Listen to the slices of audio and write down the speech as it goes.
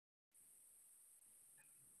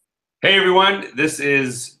Hey everyone, this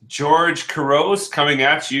is George Caros coming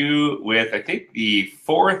at you with, I think, the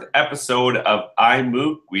fourth episode of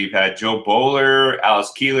IMMOOC. We've had Joe Bowler,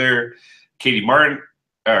 Alice Keeler, Katie Martin,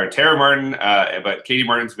 or Tara Martin, but Katie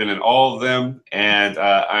Martin's been in all of them. And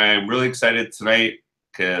I'm really excited tonight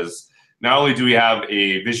because not only do we have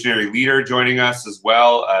a visionary leader joining us as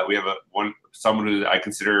well, we have someone who I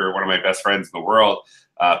consider one of my best friends in the world,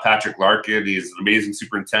 Patrick Larkin. He's an amazing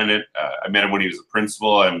superintendent. I met him when he was a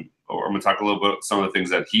principal, and I'm going to talk a little bit about some of the things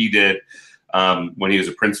that he did when he was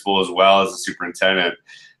a principal as well as a superintendent.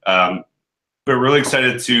 But really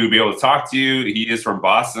excited to be able to talk to you. He is from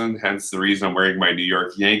Boston, hence the reason I'm wearing my New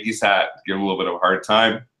York Yankees hat. Give him a little bit of a hard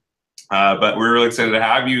time. But we're really excited to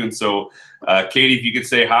have you. And so, Katie, if you could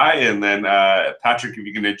say hi, and then Patrick, if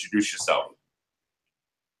you can introduce yourself.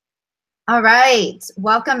 All right.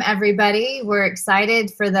 Welcome, everybody. We're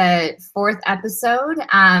excited for the fourth episode.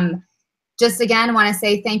 Just again, want to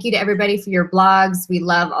say thank you to everybody for your blogs. We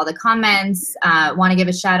love all the comments. Want to give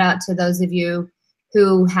a shout out to those of you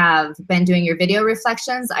who have been doing your video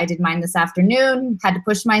reflections. I did mine this afternoon, had to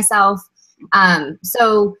push myself.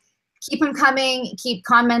 So keep them coming, keep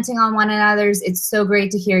commenting on one another's. It's so great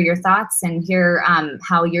to hear your thoughts and hear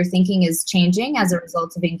how your thinking is changing as a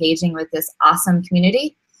result of engaging with this awesome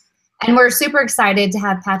community. And we're super excited to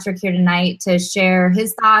have Patrick here tonight to share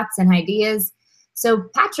his thoughts and ideas. So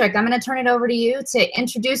Patrick, I'm going to turn it over to you to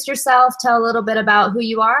introduce yourself, tell a little bit about who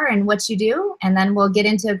you are and what you do, and then we'll get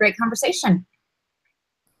into a great conversation.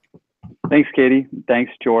 Thanks, Katie.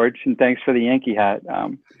 Thanks, George, and thanks for the Yankee hat.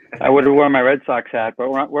 I would have worn my Red Sox hat,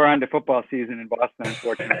 but we're on to football season in Boston,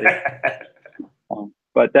 unfortunately.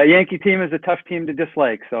 But that Yankee team is a tough team to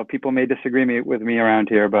dislike, so people may disagree with me around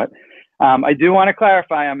here. But I do want to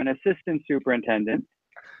clarify, I'm an assistant superintendent.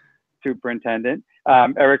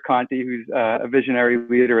 Eric Conti, who's a visionary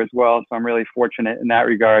leader as well, so I'm really fortunate in that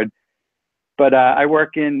regard. But I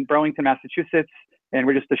work in Burlington, Massachusetts, and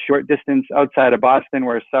we're just a short distance outside of Boston.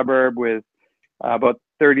 We're a suburb with about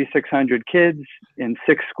 3,600 kids in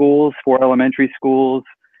 6 schools, 4 elementary schools,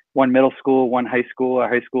 1 middle school, 1 high school. Our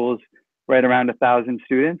high school is right around 1,000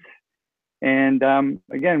 students. And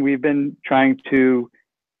again, we've been trying to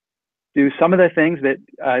do some of the things that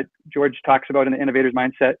George talks about in the Innovator's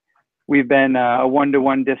Mindset. We've been a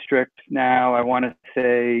one-to-one district now, I want to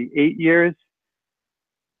say 8 years.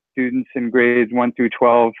 Students in grades 1 through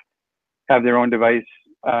 12 have their own device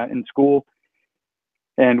in school.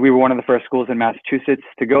 And we were one of the first schools in Massachusetts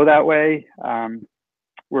to go that way.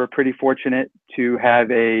 We're pretty fortunate to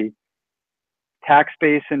have a tax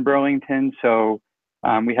base in Burlington, so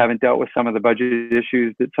we haven't dealt with some of the budget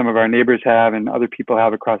issues that some of our neighbors have and other people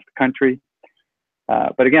have across the country.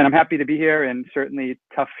 But again, I'm happy to be here, and certainly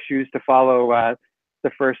tough shoes to follow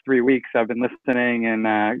the first 3 weeks. I've been listening,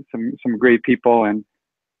 and some great people, and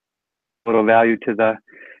a little value to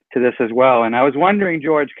this as well. And I was wondering,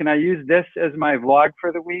 George, can I use this as my vlog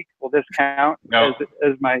for the week? Will this count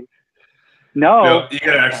as my? No, you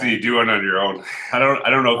gotta actually do one on your own. I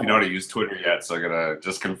don't know if you know how to use Twitter yet, so I gotta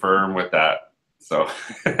just confirm with that. So.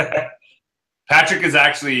 Patrick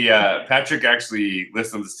actually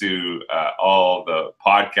listens to all the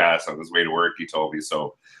podcasts on his way to work, he told me.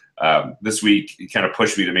 So this week he kind of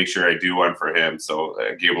pushed me to make sure I do one for him. So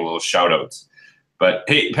I gave him a little shout outs. But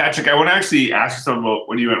hey, Patrick, I want to actually ask you something about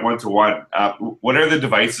when you went one-to-one. What are the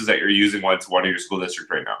devices that you're using one-to-one in your school district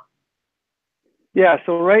right now? Yeah,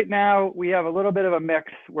 so right now we have a little bit of a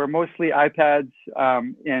mix. We're mostly iPads,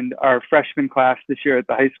 and our freshman class this year at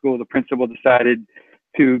the high school, the principal decided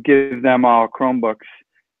to give them all Chromebooks.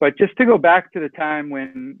 But just to go back to the time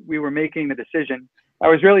when we were making the decision, I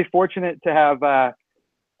was really fortunate to have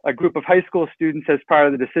a group of high school students as part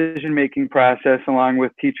of the decision-making process, along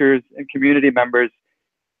with teachers and community members.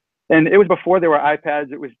 And it was before there were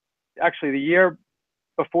iPads. It was actually the year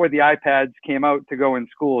before the iPads came out to go in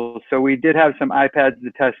schools. So we did have some iPads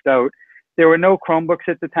to test out. There were no Chromebooks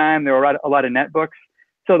at the time. There were a lot of netbooks.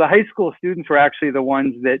 So the high school students were actually the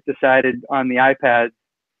ones that decided on the iPads.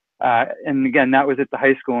 And again, that was at the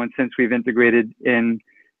high school, and since we've integrated in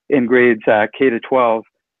grades K to 12.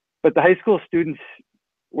 But the high school students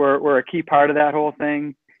were a key part of that whole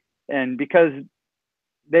thing. And because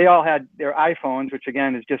they all had their iPhones, which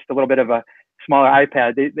again is just a little bit of a smaller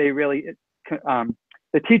iPad, they really,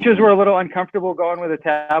 the teachers were a little uncomfortable going with a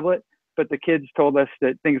tablet, but the kids told us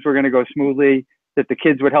that things were going to go smoothly, that the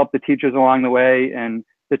kids would help the teachers along the way, and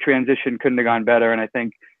the transition couldn't have gone better. And I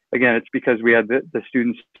think, again, it's because we had the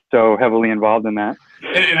students so heavily involved in that.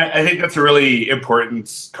 And I think that's a really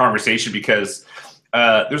important conversation because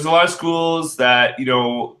there's a lot of schools that,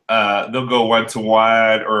 they'll go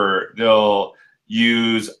one-to-one, or they'll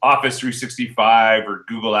use Office 365 or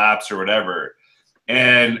Google Apps or whatever.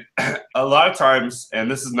 And a lot of times,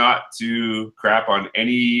 and this is not to crap on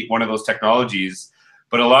any one of those technologies,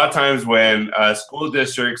 but a lot of times when school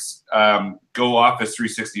districts go Office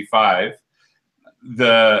 365,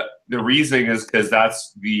 the reasoning is because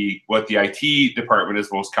that's what the IT department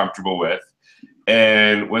is most comfortable with.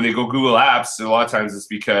 And when they go Google Apps, a lot of times it's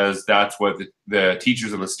because that's what the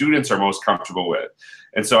teachers and the students are most comfortable with.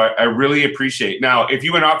 And so I really appreciate. Now, if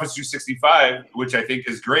you went Office 365, which I think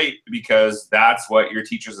is great because that's what your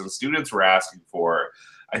teachers and students were asking for,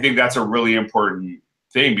 I think that's a really important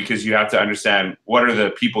thing because you have to understand what are the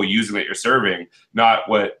people using that you're serving, not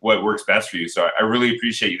what works best for you. So I really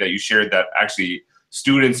appreciate that you shared that actually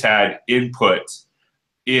students had input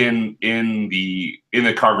in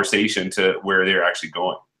the conversation to where they're actually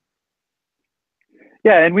going.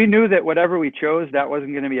 Yeah, and we knew that whatever we chose, that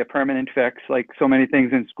wasn't going to be a permanent fix, like so many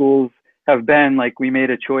things in schools have been. Like we made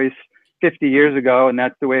a choice 50 years ago, and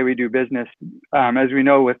that's the way we do business. As we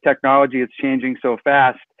know, with technology, it's changing so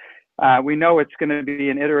fast. We know it's going to be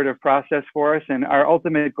an iterative process for us, and our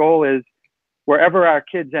ultimate goal is wherever our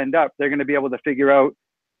kids end up, they're going to be able to figure out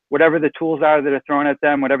whatever the tools are that are thrown at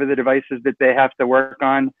them, whatever the devices that they have to work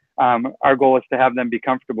on. Our goal is to have them be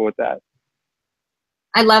comfortable with that.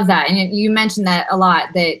 I love that, and you mentioned that a lot.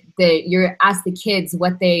 That you asked the kids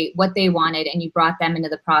what they wanted, and you brought them into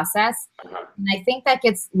the process. And I think that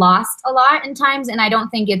gets lost a lot in times, and I don't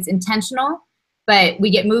think it's intentional. But we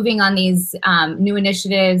get moving on these new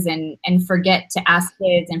initiatives and forget to ask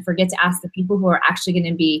kids and forget to ask the people who are actually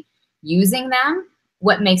going to be using them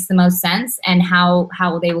what makes the most sense and how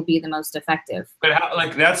they will be the most effective. But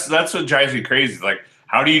that's what drives me crazy. Like,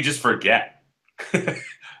 how do you just forget?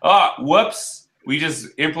 Oh, whoops. We just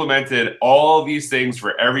implemented all these things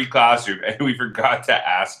for every classroom and we forgot to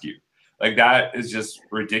ask you. Like, that is just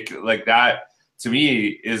ridiculous. Like, that to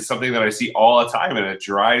me is something that I see all the time and it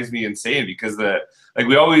drives me insane because a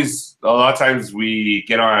lot of times we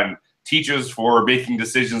get on teachers for making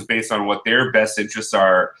decisions based on what their best interests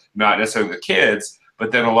are, not necessarily the kids.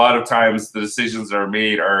 But then a lot of times the decisions that are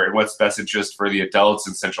made are in what's best interest for the adults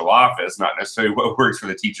in central office, not necessarily what works for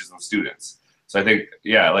the teachers and students. So I think,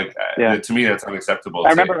 to me, that's unacceptable.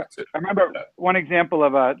 I remember one example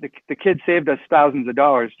of the kids saved us thousands of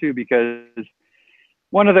dollars too, because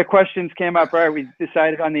one of the questions came up, right, we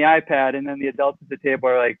decided on the iPad, and then the adults at the table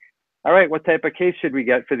are like, all right, what type of case should we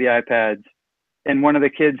get for the iPads? And one of the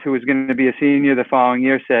kids who was going to be a senior the following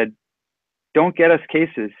year said, don't get us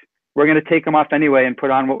cases. We're going to take them off anyway and put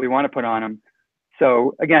on what we want to put on them.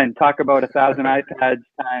 So again, talk about 1,000 iPads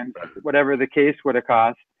times whatever the case would have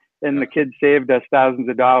cost. And the kids saved us thousands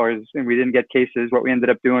of dollars and we didn't get cases. What we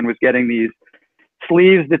ended up doing was getting these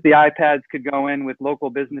sleeves that the iPads could go in with.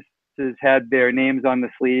 Local businesses had their names on the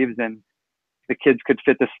sleeves and the kids could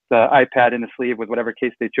fit the iPad in the sleeve with whatever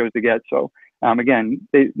case they chose to get. So again,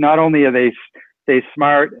 not only are they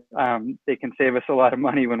smart, they can save us a lot of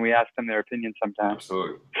money when we ask them their opinion sometimes.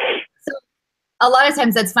 Absolutely. So a lot of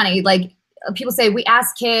times that's funny. Like people say we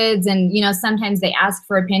ask kids and, sometimes they ask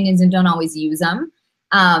for opinions and don't always use them.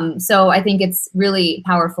 So I think it's really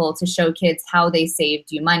powerful to show kids how they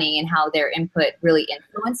saved you money and how their input really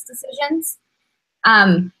influenced decisions.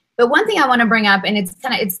 But one thing I want to bring up, and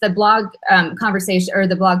it's the blog conversation or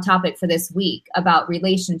the blog topic for this week about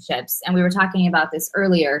relationships. And we were talking about this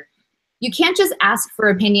earlier. You can't just ask for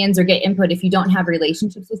opinions or get input if you don't have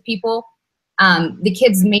relationships with people. The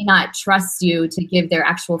kids may not trust you to give their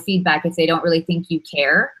actual feedback if they don't really think you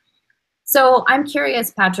care. So I'm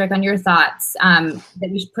curious, Patrick, on your thoughts that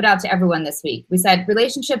we should put out to everyone this week. We said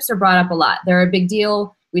relationships are brought up a lot. They're a big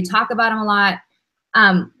deal. We talk about them a lot.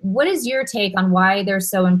 What is your take on why they're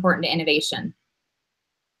so important to innovation?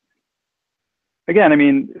 Again, I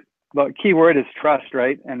mean, the key word is trust,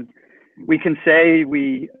 right? And we can say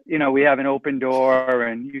we have an open door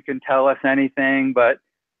and you can tell us anything, but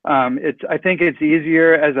I think it's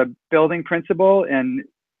easier as a building principal and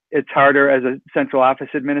it's harder as a central office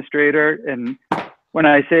administrator. And when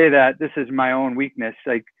I say that, this is my own weakness.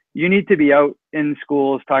 Like, you need to be out in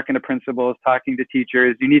schools, talking to principals, talking to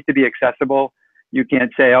teachers. You need to be accessible. You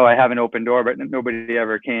can't say, oh, I have an open door, but nobody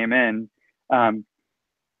ever came in. The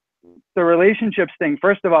relationships thing,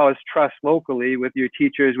 first of all, is trust locally with your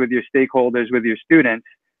teachers, with your stakeholders, with your students.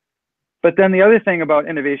 But then the other thing about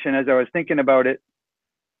innovation, as I was thinking about it,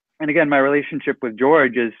 and again, my relationship with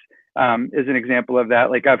George is an example of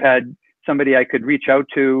that. Like, I've had somebody I could reach out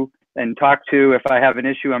to and talk to if I have an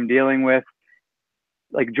issue I'm dealing with.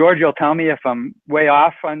 Like, George will tell me if I'm way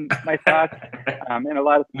off on my thoughts, and a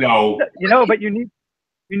lot of no, but you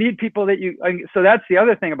you need people that so that's the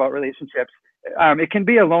other thing about relationships. It can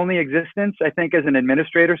be a lonely existence, I think, as an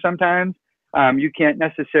administrator sometimes. You can't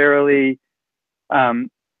necessarily,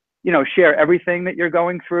 share everything that you're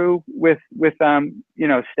going through with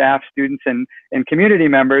staff, students, and community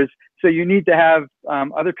members. So you need to have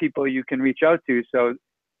other people you can reach out to. So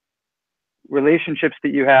relationships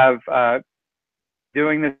that you have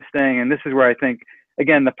doing this thing, and this is where I think,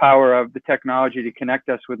 again, the power of the technology to connect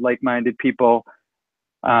us with like-minded people,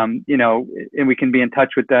 and we can be in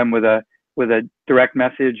touch with them with a direct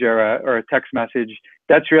message or a text message.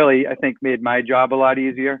 That's really, I think, made my job a lot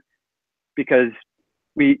easier, because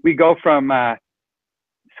we go from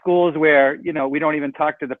schools where, we don't even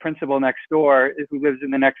talk to the principal next door who lives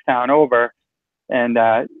in the next town over. And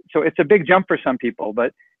so it's a big jump for some people,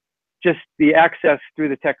 but just the access through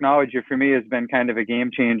the technology for me has been kind of a game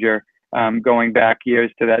changer, going back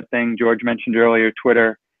years to that thing George mentioned earlier,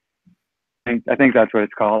 Twitter. I think that's what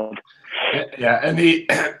it's called. Yeah, and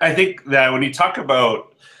I think that when you talk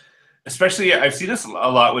about, especially I've seen this a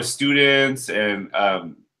lot with students and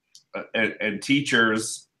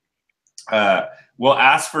teachers, will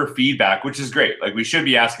ask for feedback, which is great. Like, we should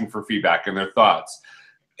be asking for feedback and their thoughts.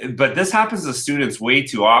 But this happens to students way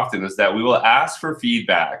too often, is that we will ask for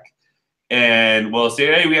feedback and we'll say,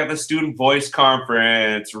 hey, we have a student voice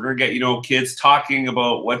conference. We're going to get, kids talking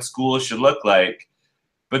about what school should look like.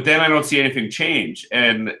 But then I don't see anything change.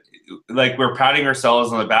 And like, we're patting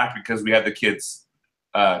ourselves on the back because we had the kids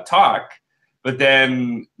talk, but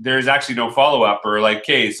then there's actually no follow-up, or like,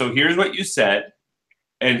 okay, so here's what you said,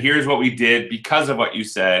 and here's what we did because of what you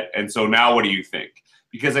said, and so now what do you think?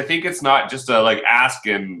 Because I think it's not just a like ask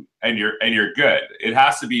and you're good. It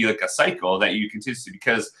has to be like a cycle that you continue to,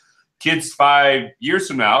 because kids 5 years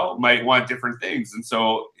from now might want different things. And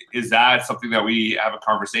so is that something that we have a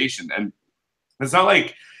conversation? And it's not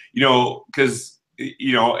like, because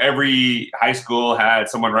every high school had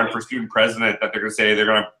someone run for student president that they're going to say they're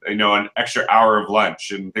going to, an extra hour of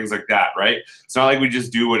lunch and things like that, right? It's not like we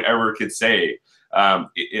just do whatever kids say.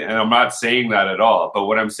 And I'm not saying that at all. But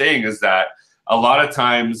what I'm saying is that a lot of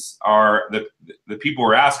times the people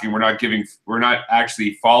we're asking, we're not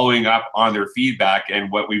actually following up on their feedback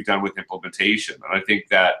and what we've done with implementation. And I think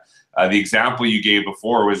that the example you gave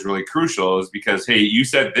before was really crucial, is because, hey, you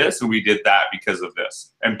said this and we did that because of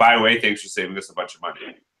this. And by the way, thanks for saving us a bunch of money.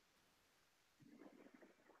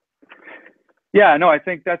 Yeah, no, I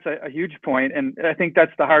think that's a huge point. And I think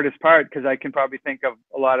that's the hardest part, because I can probably think of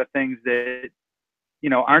a lot of things that,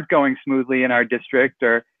 aren't going smoothly in our district,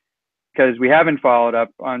 or because we haven't followed up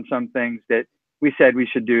on some things that we said we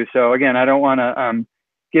should do. So again, I don't want to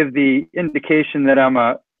give the indication that I'm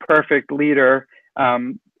a perfect leader.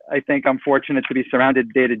 I think I'm fortunate to be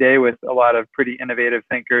surrounded day to day with a lot of pretty innovative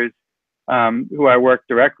thinkers who I work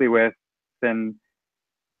directly with, and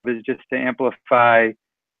is just to amplify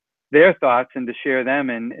their thoughts and to share them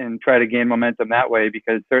and try to gain momentum that way,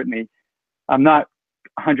 because certainly I'm not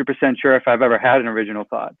 100% sure if I've ever had an original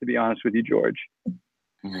thought, to be honest with you, George.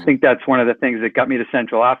 Mm-hmm. I think that's one of the things that got me to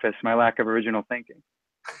central office, my lack of original thinking.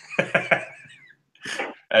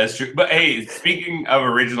 That's true. But hey, speaking of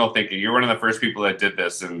original thinking, you're one of the first people that did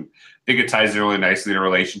this, and I think it ties in really nicely to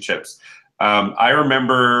relationships. I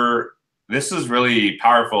remember this is really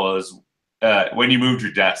powerful, is when you moved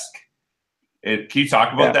your desk. Can you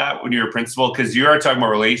talk about that when you were a principal? Because you are talking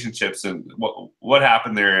about relationships, and what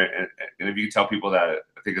happened there. And if you could tell people that,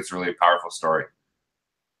 I think it's really a powerful story.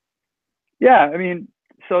 Yeah, I mean,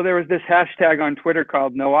 so there was this hashtag on Twitter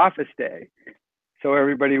called No Office Day. So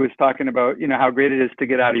everybody was talking about, how great it is to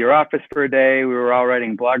get out of your office for a day. We were all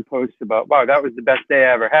writing blog posts about, wow, that was the best day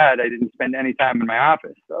I ever had. I didn't spend any time in my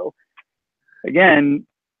office. So again,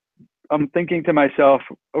 I'm thinking to myself,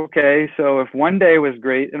 okay, so if one day was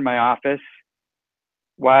great in my office,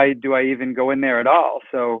 why do I even go in there at all?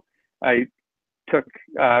 So I took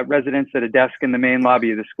residence at a desk in the main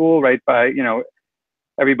lobby of the school, right by,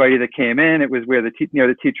 everybody that came in. It was where near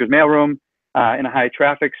the teacher's mailroom, in a high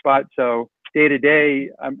traffic spot. So day to day,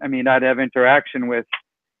 I'd have interaction with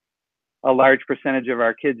a large percentage of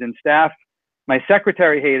our kids and staff. My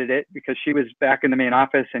secretary hated it because she was back in the main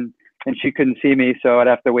office and she couldn't see me, so I'd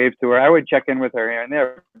have to wave to her. I would check in with her here and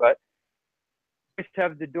there, but I used to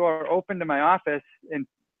have the door open to my office and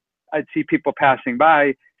I'd see people passing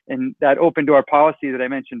by, and that open door policy that I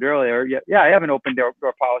mentioned earlier. Yeah, I have an open door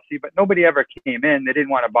policy, but nobody ever came in. They didn't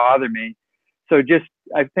want to bother me. So just,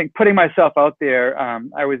 I think putting myself out there,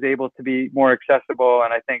 I was able to be more accessible,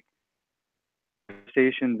 and I think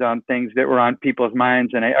conversations on things that were on people's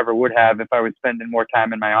minds than I ever would have if I was spending more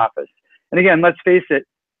time in my office. And again, let's face it,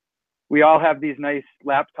 we all have these nice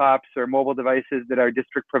laptops or mobile devices that our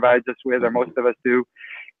district provides us with, or most of us do.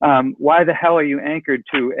 why the hell are you anchored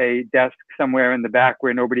to a desk somewhere in the back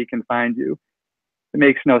where nobody can find you? It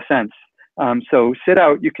makes no sense. So sit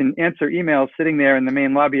out. You can answer emails sitting there in the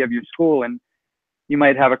main lobby of your school, and you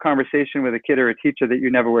might have a conversation with a kid or a teacher that you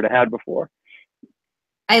never would have had before.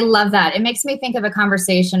 I love that. It makes me think of a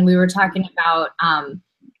conversation we were talking about,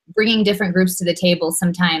 bringing different groups to the table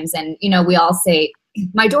sometimes. And, you know, we all say,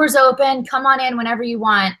 my door's open, come on in whenever you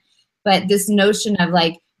want. But this notion of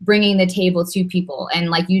like bringing the table to people, and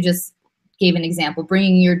like you just gave an example,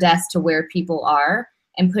 bringing your desk to where people are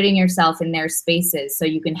and putting yourself in their spaces so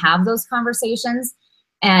you can have those conversations.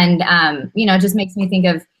 And, you know, it just makes me think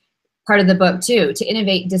of part of the book too, to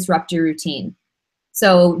innovate, disrupt your routine.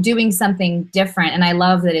 So doing something different, and I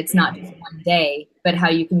love that it's not just one day, but how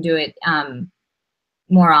you can do it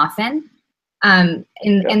more often. And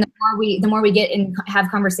the more we get and have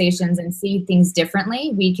conversations and see things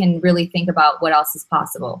differently, we can really think about what else is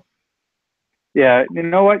possible. Yeah, you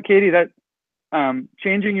know what, Katie, that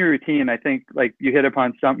changing your routine, I think like you hit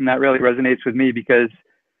upon something that really resonates with me, because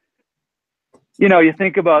you know, you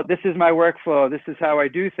think about, this is my workflow, this is how I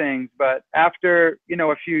do things, but after, you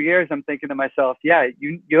know, a few years, I'm thinking to myself, yeah,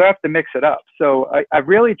 you have to mix it up. So I've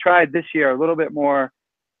really tried this year a little bit more,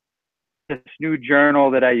 this new journal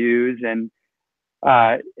that I use, and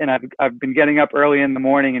I've been getting up early in the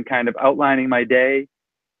morning and kind of outlining my day,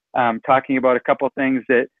 talking about a couple things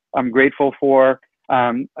that I'm grateful for.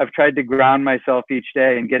 I've tried to ground myself each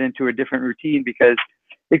day and get into a different routine, because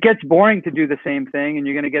it gets boring to do the same thing and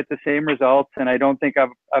you're going to get the same results. And I don't think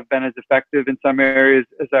I've been as effective in some areas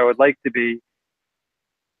as I would like to be.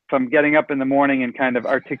 So I'm getting up in the morning and kind of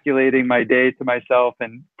articulating my day to myself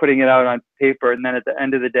and putting it out on paper. And then at the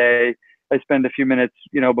end of the day, I spend a few minutes,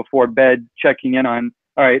 you know, before bed checking in on,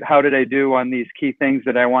 all right, how did I do on these key things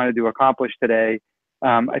that I wanted to accomplish today?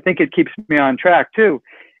 I think it keeps me on track too.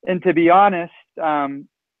 And to be honest, technology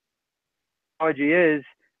is,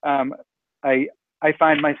 I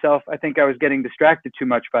find myself, I think I was getting distracted too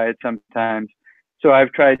much by it sometimes. So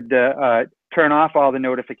I've tried to turn off all the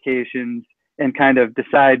notifications and kind of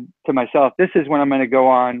decide to myself, this is when I'm going to go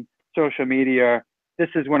on social media. This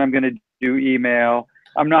is when I'm going to do email.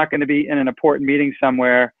 I'm not going to be in an important meeting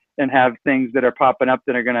somewhere and have things that are popping up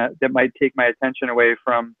that might take my attention away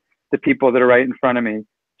from the people that are right in front of me.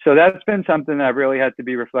 So that's been something that I've really had to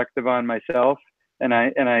be reflective on myself. And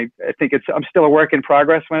I think I'm still a work in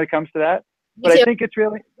progress when it comes to that. But I think it's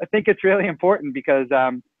really important, because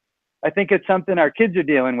I think it's something our kids are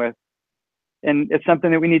dealing with, and it's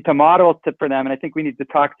something that we need to model for them. And I think we need to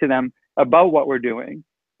talk to them about what we're doing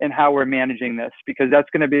and how we're managing this, because that's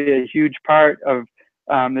going to be a huge part of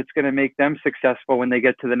that's going to make them successful when they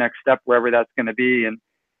get to the next step, wherever that's going to be. And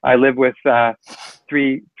I live with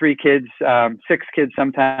three kids, 6 kids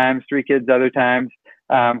sometimes, 3 kids other times,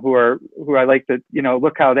 who I like to, you know,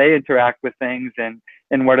 look how they interact with things and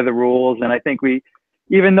what are the rules. And I think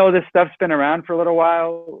even though this stuff's been around for a little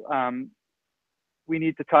while, we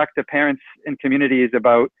need to talk to parents and communities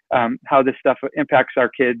about how this stuff impacts our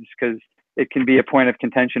kids, because it can be a point of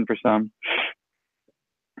contention for some.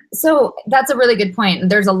 So that's a really good point.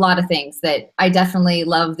 There's a lot of things that I definitely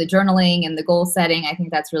love, the journaling and the goal setting. I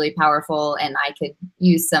think that's really powerful, and I could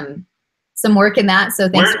use some work in that. So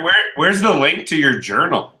thanks. Where's the link to your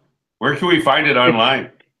journal? Where can we find it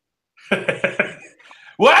online?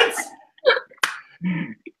 What?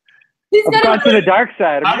 I've gone to the dark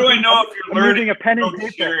side. How do I know if you're learning a pen and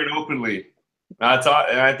paper? Share it openly. That's all.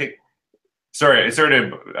 And I think. Sorry, I just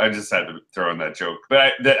had to throw in that joke,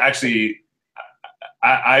 but I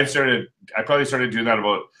probably started doing that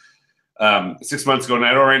about 6 months ago, and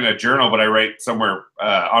I don't write in a journal, but I write somewhere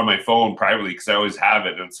on my phone privately, because I always have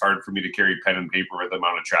it, and it's hard for me to carry pen and paper with the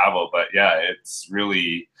amount of travel. But yeah, it's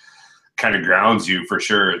really kind of grounds you for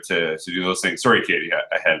sure to do those things. Sorry, Katie,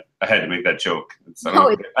 I had to make that joke.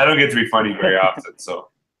 I don't get to be funny very often, so.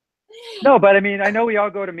 No, but I mean, I know we all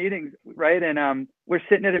go to meetings, right? And we're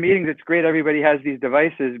sitting at a meeting. It's great. Everybody has these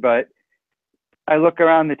devices, but I look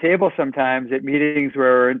around the table sometimes at meetings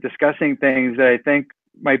where we're discussing things that I think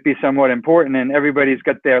might be somewhat important, and everybody's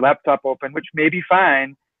got their laptop open, which may be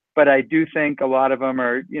fine, but I do think a lot of them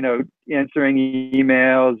are, you know, answering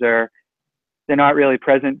emails, or they're not really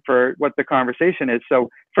present for what the conversation is. So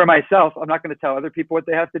for myself, I'm not going to tell other people what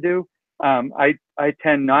they have to do. I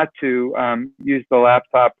tend not to use the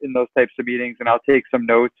laptop in those types of meetings, and I'll take some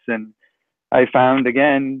notes. And I found,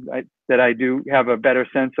 again, that I do have a better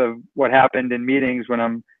sense of what happened in meetings when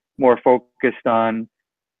I'm more focused on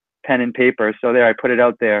pen and paper. So there, I put it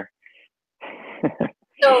out there.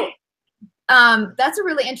 So that's a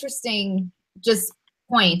really interesting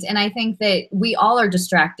point. And I think that we all are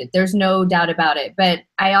distracted. There's no doubt about it. But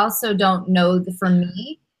I also don't know, for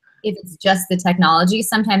me, if it's just the technology.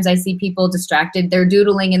 Sometimes I see people distracted. They're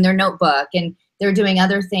doodling in their notebook and they're doing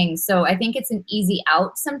other things. So I think it's an easy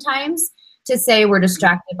out sometimes to say we're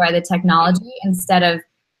distracted by the technology instead of,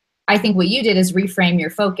 I think what you did is reframe your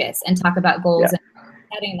focus and talk about goals and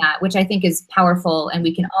setting that, which I think is powerful, and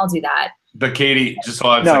we can all do that. But Katie, just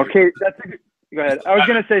hold on a No, second. Kate, go ahead. I was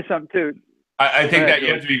going to say something too. I think that you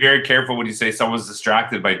have to be very careful when you say someone's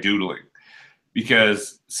distracted by doodling,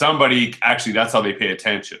 because somebody actually, that's how they pay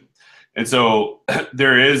attention. And so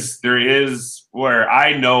there is where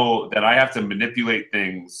I know that I have to manipulate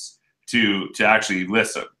things to actually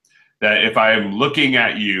listen. That if I'm looking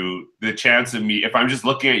at you, the chance of me, if I'm just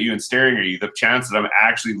looking at you and staring at you, the chance that I'm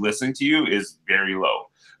actually listening to you is very low,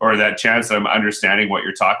 or that chance that I'm understanding what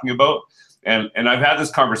you're talking about. And I've had this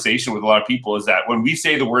conversation with a lot of people, is that when we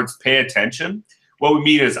say the words pay attention, what we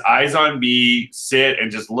mean is eyes on me, sit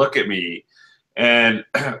and just look at me. And,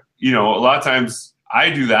 you know, a lot of times I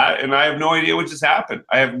do that and I have no idea what just happened.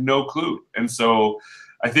 I have no clue. And so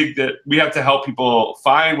I think that we have to help people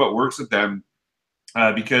find what works with them,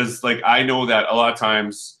 because like, I know that a lot of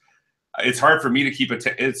times it's hard for me to keep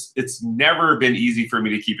it's never been easy for me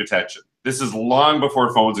to keep attention. This is long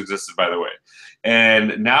before phones existed, by the way.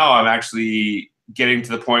 And now I'm actually getting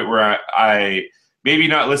to the point where I maybe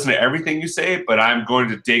not listen to everything you say, but I'm going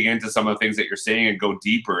to dig into some of the things that you're saying and go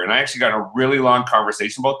deeper. And I actually got a really long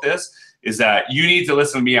conversation about this, is that you need to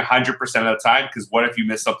listen to me 100% of the time, because what if you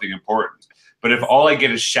miss something important? But if all I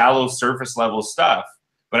get is shallow surface level stuff,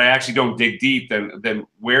 but I actually don't dig deep, then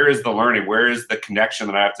where is the learning? Where is the connection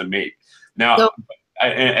that I have to make? Now, to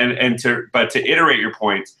iterate your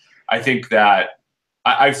point, I think that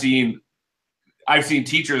I've seen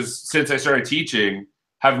teachers, since I started teaching,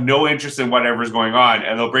 have no interest in whatever's going on,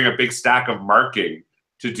 and they'll bring a big stack of marking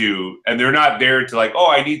to do, and they're not there to like,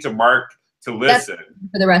 oh, I need to mark to listen.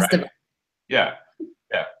 That's for the rest of it. Yeah.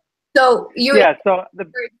 So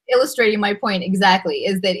the illustrating my point exactly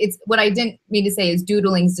is that it's what I didn't mean to say is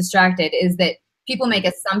doodling's distracted, is that people make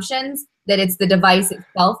assumptions that it's the device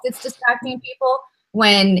itself that's distracting people,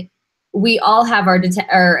 when we all have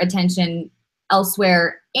our attention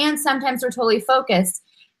elsewhere, and sometimes we're totally focused.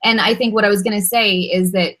 And I think what I was going to say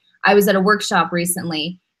is that I was at a workshop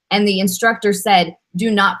recently, and the instructor said, do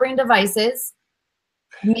not bring devices.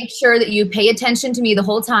 Make sure that you pay attention to me the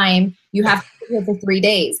whole time. You have to be here for 3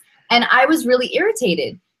 days. And I was really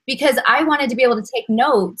irritated because I wanted to be able to take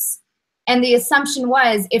notes. And the assumption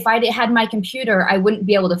was if I had my computer, I wouldn't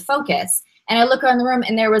be able to focus. And I look around the room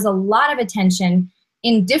and there was a lot of attention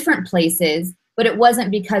in different places, but it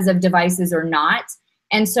wasn't because of devices or not.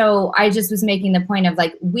 And so I just was making the point of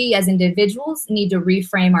like, we as individuals need to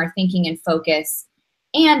reframe our thinking and focus.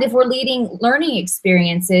 And if we're leading learning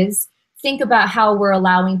experiences, think about how we're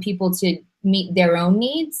allowing people to meet their own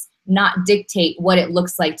needs, not dictate what it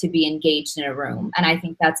looks like to be engaged in a room. And I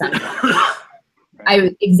think that's I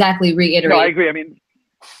would exactly reiterate. No, I agree. I mean,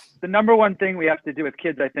 the number one thing we have to do with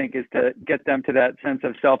kids, I think, is to get them to that sense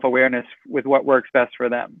of self-awareness with what works best for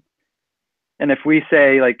them. And if we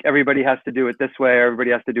say like everybody has to do it this way, or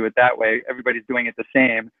everybody has to do it that way, everybody's doing it the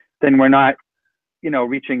same, then we're not, you know,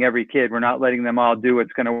 reaching every kid. We're not letting them all do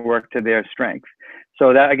what's going to work to their strength.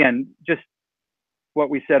 So that, again, just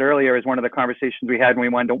what we said earlier is one of the conversations we had when we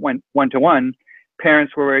went one-to-one.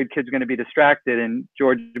 Parents were worried kids were going to be distracted, and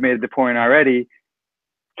George made the point already.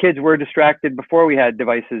 Kids were distracted before we had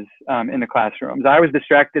devices in the classrooms. I was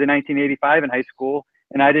distracted in 1985 in high school,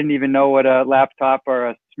 and I didn't even know what a laptop or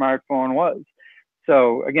a smartphone was.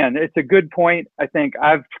 So again, it's a good point. I think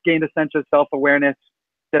I've gained a sense of self-awareness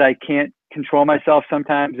that I can't control myself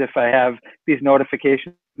sometimes if I have these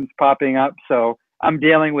notifications popping up. So I'm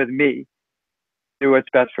dealing with me, do what's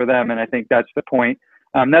best for them. And I think that's the point.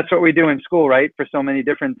 That's what we do in school, right? For so many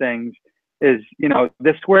different things is, you know,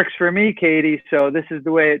 this works for me, Katie, so this is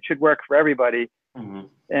the way it should work for everybody. Mm-hmm.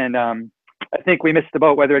 And I think we missed the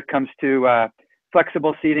boat, whether it comes to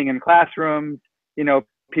flexible seating in classrooms. You know,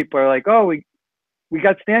 people are like, oh, we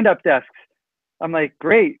got stand-up desks. I'm like,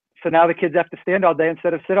 great. So now the kids have to stand all day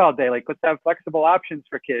instead of sit all day. Like, let's have flexible options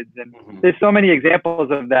for kids. And there's so many examples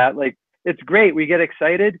of that. Like, it's great. We get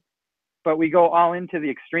excited, but we go all into the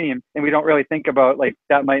extreme, and we don't really think about, like,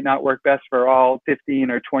 that might not work best for all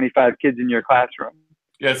 15 or 25 kids in your classroom.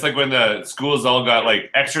 Yeah, it's like when the schools all got,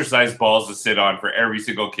 like, exercise balls to sit on for every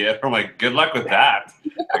single kid. I'm like, good luck with that.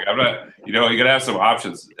 Like, I'm not, you know, you got to have some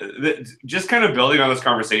options. Just kind of building on this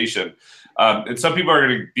conversation. And some people are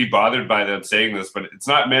going to be bothered by them saying this, but it's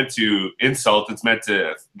not meant to insult. It's meant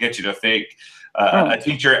to get you to think. A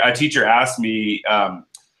teacher asked me,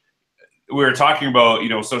 we were talking about, you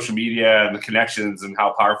know, social media and the connections and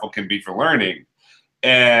how powerful it can be for learning.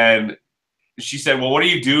 And she said, well, what do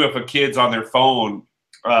you do if a kid's on their phone,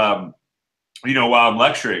 you know, while I'm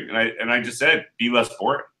lecturing? And I just said, be less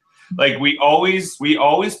boring. Like we always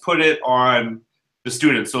put it on the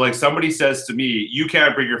students. So like somebody says to me, you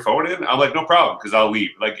can't bring your phone in. I'm like, no problem, because I'll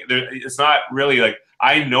leave. Like it's not really like,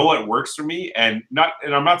 I know what works for me, and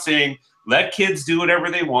I'm not saying let kids do whatever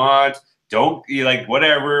they want. Don't like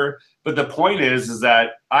whatever. But the point is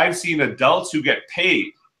that I've seen adults who get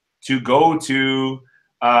paid to go to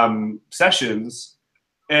sessions,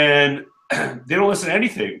 and they don't listen to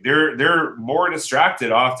anything. They're more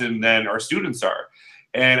distracted often than our students are.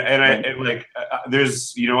 And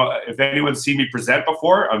there's, you know, if anyone's seen me present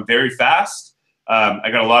before, I'm very fast. I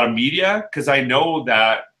got a lot of media, because I know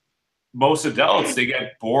that most adults, they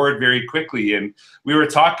get bored very quickly. And we were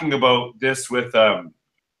talking about this with a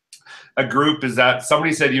group, is that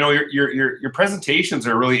somebody said, you know, your presentations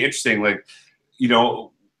are really interesting. Like, you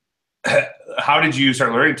know, how did you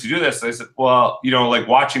start learning to do this? And I said, well, you know, like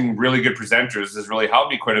watching really good presenters has really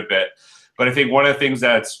helped me quite a bit. But I think one of the things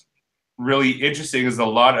that's really interesting is a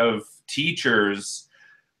lot of teachers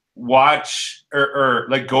watch or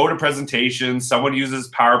like go to presentations. Someone uses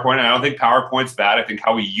PowerPoint. And I don't think PowerPoint's bad. I think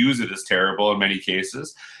how we use it is terrible in many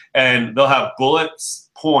cases. And they'll have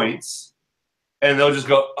points, and they'll just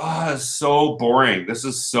go, oh, it's so boring. This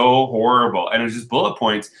is so horrible. And it's just bullet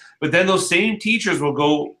points. But then those same teachers will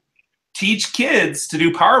go teach kids to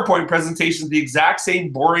do PowerPoint presentations the exact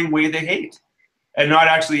same boring way they hate. And not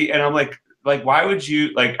actually, and I'm like, why would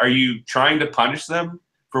you, like, are you trying to punish them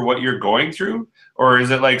for what you're going through? Or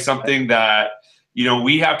is it like something that, you know,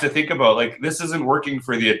 we have to think about, like, this isn't working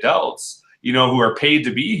for the adults, you know, who are paid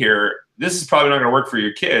to be here. This is probably not going to work for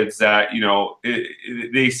your kids that, you know,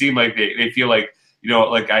 they seem like they feel like, you know,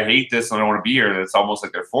 like, I hate this and I don't want to be here. And it's almost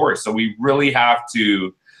like they're forced. So we really have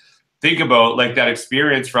to think about like that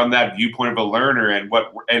experience from that viewpoint of a learner,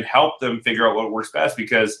 and help them figure out what works best.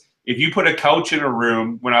 Because if you put a couch in a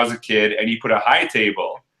room when I was a kid and you put a high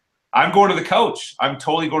table, I'm going to the couch. I'm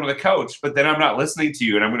totally going to the couch, but then I'm not listening to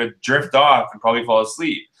you, and I'm going to drift off and probably fall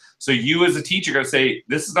asleep. So you as a teacher got to say,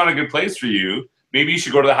 this is not a good place for you. Maybe you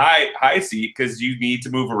should go to the high seat, because you need to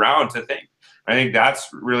move around to think. I think that's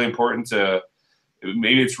really important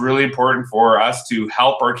maybe it's really important for us to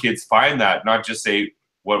help our kids find that, not just say,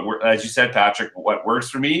 as you said, Patrick, what works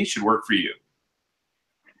for me should work for you.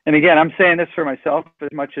 And again, I'm saying this for myself as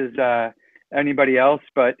much as anybody else,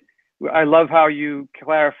 but I love how you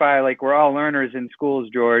clarify, like, we're all learners in schools,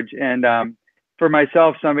 George. And for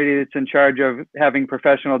myself, somebody that's in charge of having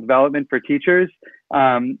professional development for teachers,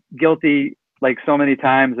 guilty, like so many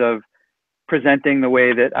times, of presenting the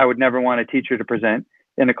way that I would never want a teacher to present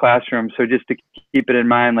in a classroom. So just to keep it in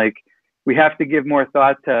mind, like, we have to give more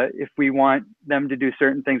thought to, if we want them to do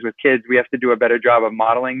certain things with kids, we have to do a better job of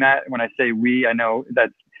modeling that. When I say we, I know that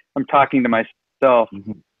I'm talking to myself.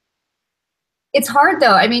 Mm-hmm. It's hard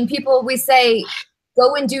though. I mean, we say,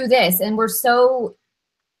 go and do this. And we're so,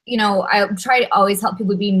 you know, I try to always help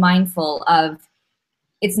people be mindful of,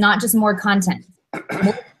 it's not just more content.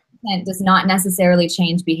 More content does not necessarily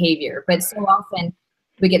change behavior, but so often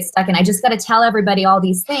we get stuck in, I just got to tell everybody all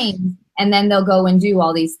these things, and then they'll go and do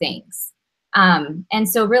all these things. And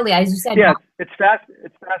so really, as you said, yeah, it's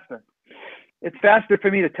faster. It's faster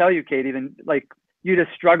for me to tell you, Katie, than like you to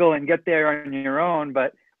struggle and get there on your own.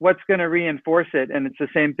 But what's going to reinforce it? And it's the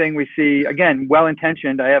same thing we see, again,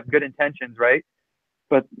 well-intentioned. I have good intentions, right?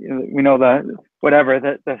 But we know the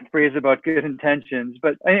phrase about good intentions.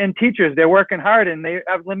 But and teachers, they're working hard and they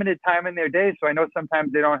have limited time in their day. So I know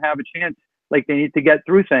sometimes they don't have a chance, like they need to get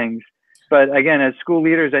through things. But again, as school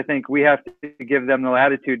leaders, I think we have to give them the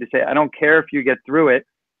latitude to say, I don't care if you get through it,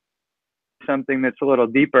 something that's a little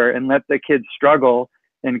deeper, and let the kids struggle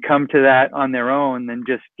and come to that on their own than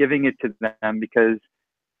just giving it to them, because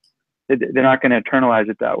they're not going to internalize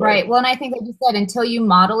it that way. Right. Well, and I think, like you said, until you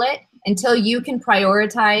model it, until you can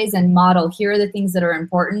prioritize and model, here are the things that are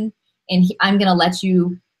important, and I'm going to let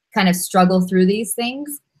you kind of struggle through these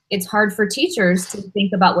things, it's hard for teachers to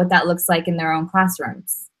think about what that looks like in their own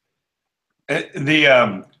classrooms.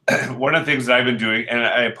 One of the things that I've been doing, and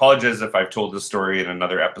I apologize if I've told this story in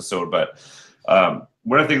another episode, but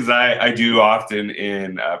one of the things that I do often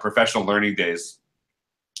in professional learning days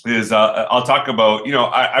is I'll talk about, you know,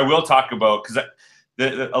 I will talk about, because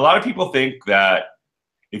a lot of people think that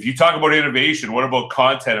if you talk about innovation, what about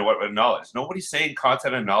content and what about knowledge? Nobody's saying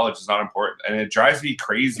content and knowledge is not important. And it drives me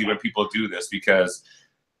crazy when people do this, because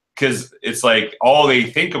it's like all they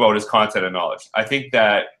think about is content and knowledge. I think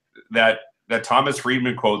that Thomas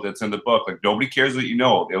Friedman quote that's in the book, like, nobody cares what you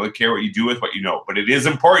know, they only care what you do with what you know. But it is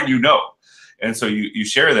important, you know. And so you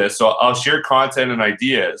share this. So I'll share content and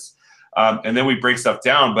ideas. And then we break stuff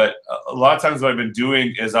down. But a lot of times what I've been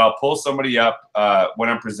doing is I'll pull somebody up when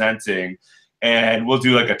I'm presenting, and we'll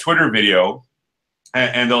do like a Twitter video,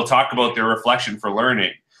 and they'll talk about their reflection for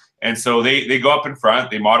learning. And so they go up in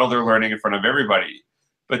front, they model their learning in front of everybody.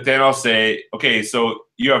 But then I'll say, okay, so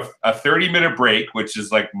you have a 30-minute break, which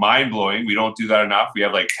is like mind-blowing. We don't do that enough. We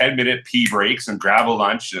have like 10-minute pee breaks and grab a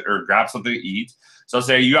lunch or grab something to eat. So I'll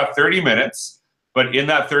say you have 30 minutes, but in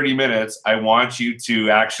that 30 minutes, I want you to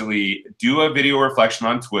actually do a video reflection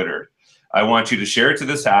on Twitter. I want you to share it to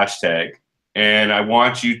this hashtag, and I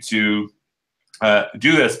want you to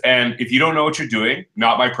do this. And if you don't know what you're doing,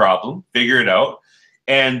 not my problem, figure it out.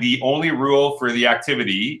 And the only rule for the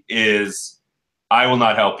activity is I will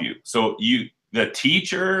not help you. So the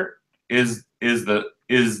teacher is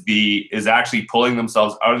actually pulling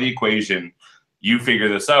themselves out of the equation. You figure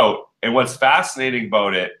this out. And what's fascinating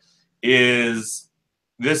about it is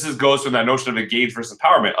goes from that notion of engage versus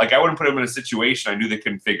empowerment. Like I wouldn't put them in a situation I knew they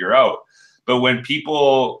couldn't figure out. But when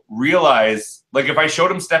people realize, like if I showed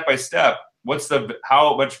them step by step,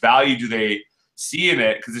 how much value do they see in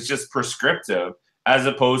it? Because it's just prescriptive as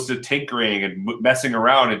opposed to tinkering and messing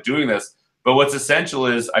around and doing this. But what's essential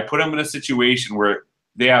is I put them in a situation where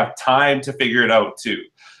they have time to figure it out too.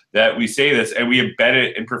 That we say this and we embed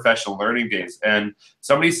it in professional learning days. And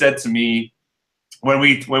somebody said to me, when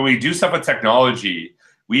we do stuff with technology,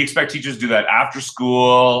 we expect teachers to do that after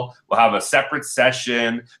school. We'll have a separate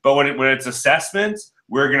session. But when it's assessment,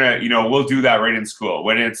 we're gonna, we'll do that right in school.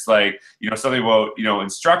 When it's like, something about,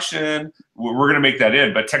 instruction, we're gonna make that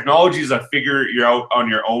in. But technology is a figure you're out on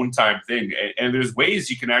your own time thing. And there's ways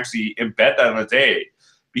you can actually embed that in a day.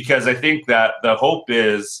 Because I think that the hope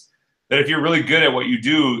is that if you're really good at what you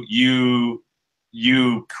do,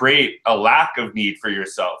 you create a lack of need for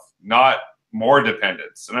yourself, not more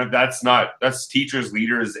dependence. And that's teachers,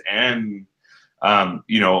 leaders, and,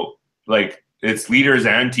 it's leaders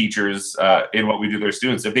and teachers in what we do to their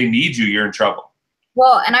students. If they need you, you're in trouble.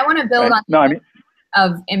 Well, and I want to build on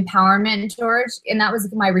of empowerment, George, and that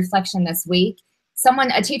was my reflection this week.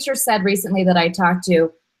 A teacher said recently that I talked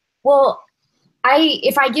to, well,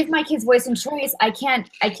 if I give my kids voice and choice, I can't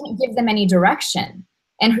give them any direction.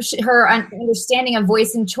 And her understanding of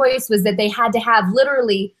voice and choice was that they had to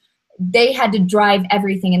drive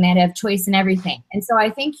everything, and they had to have choice in everything. And so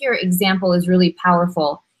I think your example is really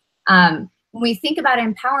powerful. When we think about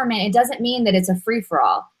empowerment, it doesn't mean that it's a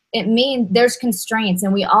free-for-all. It means there's constraints,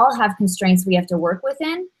 and we all have constraints we have to work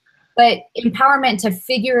within. But empowerment to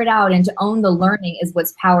figure it out and to own the learning is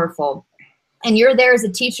what's powerful. And you're there as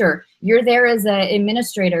a teacher. You're there as an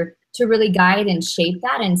administrator to really guide and shape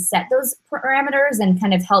that and set those parameters and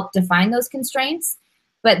kind of help define those constraints.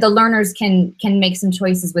 But the learners can make some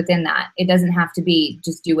choices within that. It doesn't have to be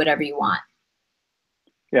just do whatever you want.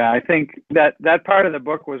 Yeah, I think that part of the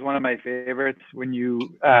book was one of my favorites when you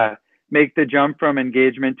make the jump from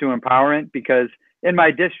engagement to empowerment, because in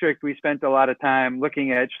my district, we spent a lot of time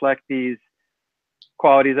looking at Schlechty's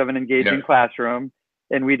qualities of an engaging classroom.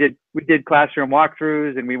 And we did classroom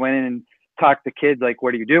walkthroughs, and we went in and talked to kids, like,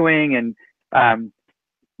 what are you doing? And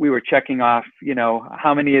we were checking off,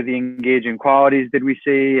 how many of the engaging qualities did we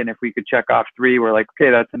see? And if we could check off 3, we're like, okay,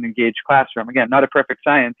 that's an engaged classroom. Again, not a perfect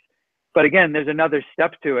science. But again, there's another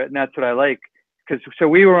step to it, and that's what I like. So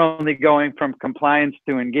we were only going from compliance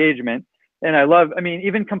to engagement. And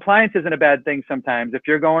even compliance isn't a bad thing sometimes. If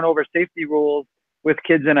you're going over safety rules with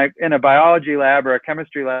kids in a biology lab or a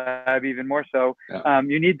chemistry lab, even more so,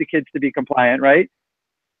 you need the kids to be compliant, right?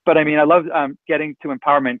 But I love getting to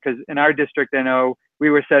empowerment, because in our district, I know we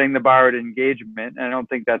were setting the bar at engagement, and I don't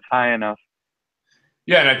think that's high enough.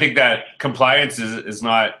 Yeah, and I think that compliance is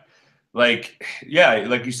not like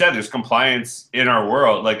you said, there's compliance in our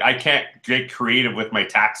world. Like I can't get creative with my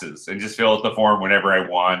taxes and just fill out the form whenever I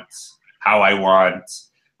want, how I want,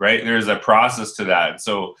 right? There's a process to that.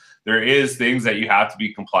 So there is things that you have to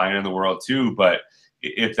be compliant in the world too. But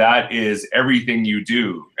if that is everything you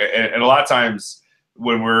do, and a lot of times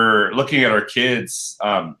when we're looking at our kids,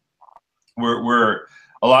 we're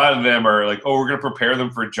a lot of them are like, oh, we're going to prepare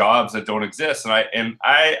them for jobs that don't exist. And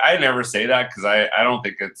I never say that, because I don't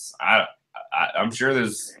think I'm sure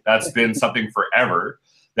that's been something forever,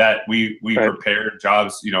 that we prepare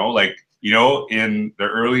jobs, in the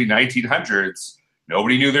early 1900s,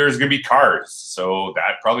 nobody knew there was going to be cars. So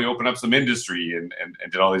that probably opened up some industry and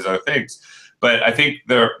did all these other things. But I think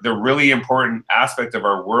the really important aspect of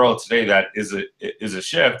our world today that is a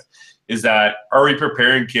shift is that, are we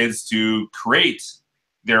preparing kids to create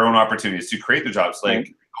their own opportunities, to create their jobs?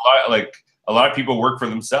 Like a lot of people work for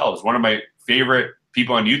themselves. One of my favorite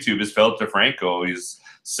people on YouTube is Philip DeFranco. He's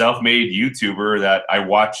self-made YouTuber that I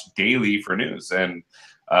watch daily for news. And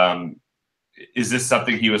is this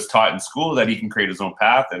something he was taught in school that he can create his own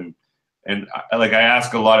path? And like I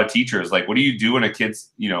ask a lot of teachers, like, what do you do when a kid,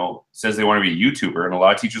 you know, says they want to be a YouTuber? And a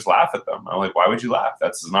lot of teachers laugh at them. I'm like, why would you laugh?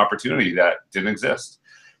 That's an opportunity that didn't exist.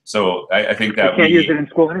 So I think that we can't use it in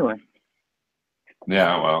school anyway.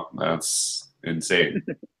 Yeah, well, that's insane.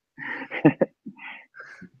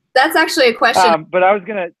 That's actually a question. But I was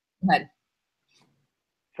gonna. Go ahead.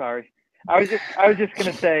 Sorry, I was just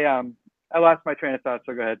gonna say I lost my train of thought.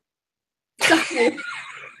 So go ahead. Sorry.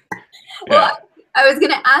 Well, I was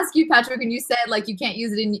gonna ask you, Patrick, when you said like you can't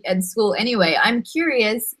use it in school anyway. I'm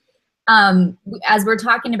curious, as we're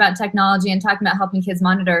talking about technology and talking about helping kids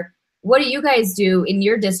monitor, what do you guys do in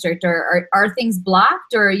your district? Or are things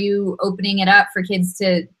blocked, or are you opening it up for kids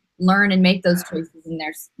to learn and make those choices in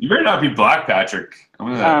theirs? You better not be blocked, Patrick.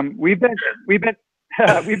 We've been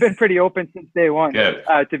pretty open since day one. Good.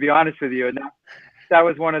 To be honest with you, and that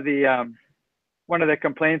was one of the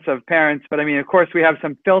complaints of parents. But I mean, of course, we have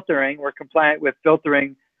some filtering. We're compliant with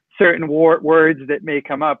filtering certain words that may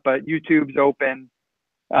come up. But YouTube's open.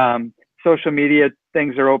 Social media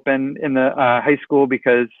things are open in the high school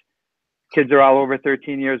because kids are all over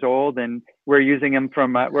 13 years old, and we're using them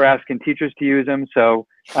from, we're asking teachers to use them. So,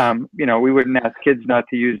 you know, we wouldn't ask kids not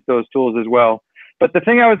to use those tools as well. But the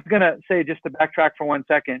thing I was going to say, just to backtrack for 1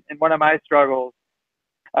 second, and one of my struggles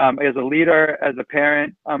as a leader, as a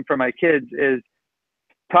parent for my kids, is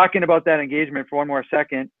talking about that engagement for one more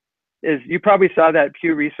second, is you probably saw that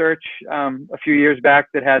Pew Research a few years back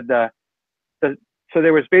that had so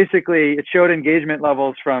there was basically, it showed engagement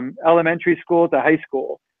levels from elementary school to high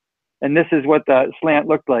school. And this is what the slant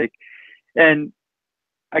looked like. And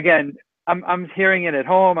again, I'm hearing it at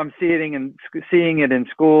home. I'm seeing it in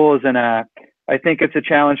schools. And I think it's a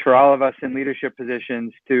challenge for all of us in leadership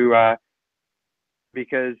positions to,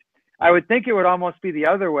 because I would think it would almost be the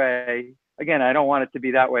other way. Again, I don't want it to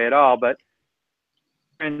be that way at all, but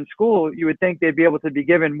in school, you would think they'd be able to be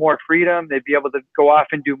given more freedom. They'd be able to go off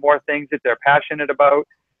and do more things that they're passionate about.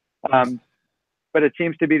 But it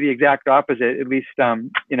seems to be the exact opposite, at least,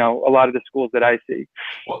 you know, a lot of the schools that I see.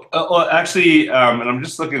 Well, actually, and I'm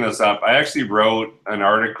just looking this up, I actually wrote an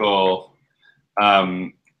article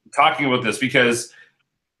talking about this, because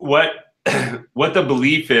what the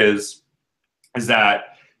belief is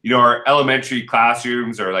that, you know, our elementary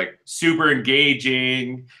classrooms are like super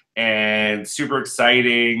engaging and super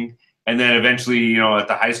exciting, and then eventually, you know, at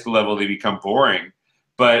the high school level, they become boring.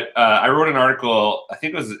 But I wrote an article, I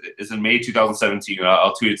think it's in May 2017.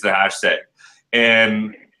 I'll tweet it to the hashtag.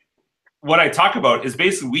 And what I talk about is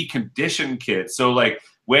basically we condition kids. So like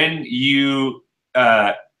when you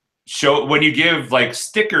give like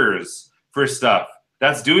stickers for stuff,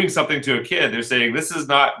 that's doing something to a kid. They're saying this is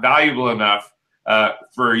not valuable enough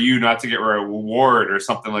for you not to get a reward or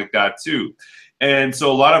something like that too. And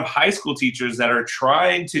so a lot of high school teachers that are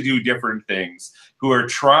trying to do different things, who are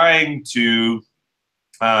trying to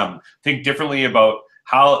think differently about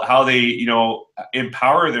how they, you know,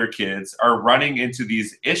 empower their kids, are running into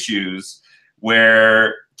these issues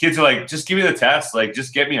where kids are like, just give me the test, like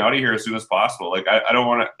just get me out of here as soon as possible. Like I don't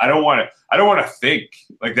want to think.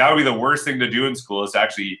 Like that would be the worst thing to do in school, is to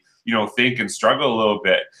actually, you know, think and struggle a little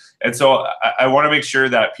bit. And so I want to make sure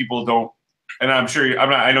that people don't, and I'm sure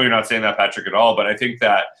I know you're not saying that, Patrick, at all, but I think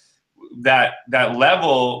that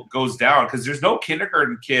level goes down, because there's no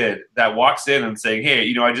kindergarten kid that walks in and saying, hey,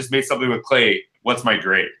 you know, I just made something with clay, what's my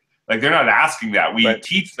grade? Like they're not asking that. We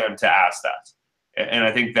teach them to ask that. And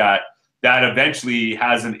I think that eventually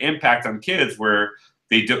has an impact on kids where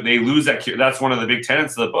they lose that. That's one of the big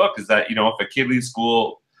tenets of the book, is that, you know, if a kid leaves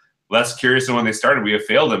school less curious than when they started, we have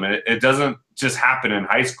failed them. And it doesn't just happen in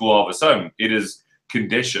high school all of a sudden. It is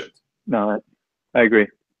conditioned. No, I agree.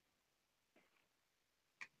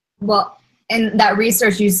 Well, and that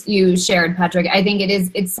research you shared, Patrick, I think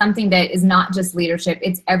it's something that is not just leadership,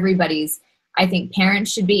 it's everybody's. I think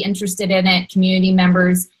parents should be interested in it, community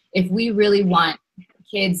members. If we really want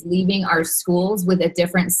kids leaving our schools with a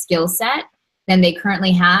different skill set than they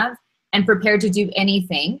currently have, and prepared to do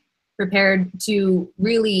anything, prepared to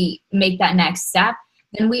really make that next step,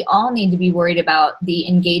 then we all need to be worried about the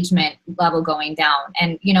engagement level going down.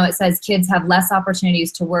 And, you know, it says kids have less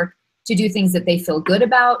opportunities to work, to do things that they feel good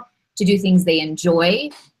about, to do things they enjoy.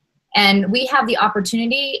 And we have the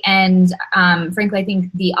opportunity and, frankly, I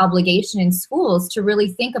think the obligation in schools to really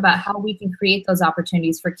think about how we can create those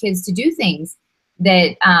opportunities for kids to do things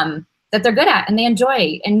that, that they're good at and they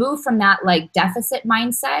enjoy, and move from that like deficit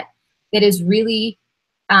mindset that is really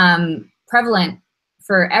prevalent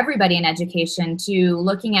for everybody in education, to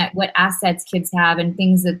looking at what assets kids have and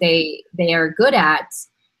things that they are good at,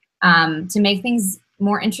 to make things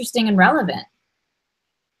more interesting and relevant.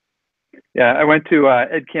 Yeah, I went to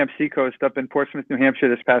Ed Camp Seacoast up in Portsmouth, New Hampshire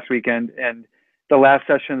this past weekend, and the last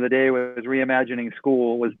session of the day was Reimagining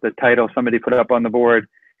School was the title somebody put up on the board.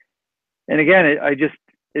 And again,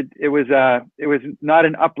 it was not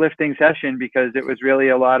an uplifting session because it was really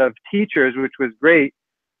a lot of teachers, which was great,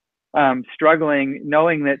 struggling,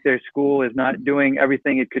 knowing that their school is not doing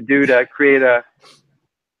everything it could do to create a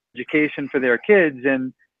education for their kids.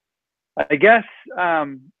 And I guess,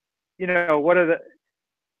 you know, what are the,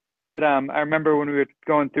 I remember when we were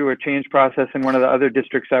going through a change process in one of the other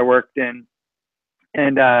districts I worked in,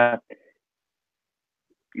 and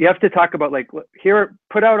you have to talk about, like, here,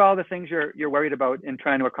 put out all the things you're worried about in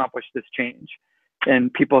trying to accomplish this change.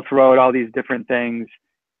 And people throw out all these different things.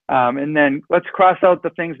 And then let's cross out the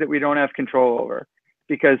things that we don't have control over,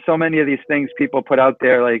 because so many of these things people put out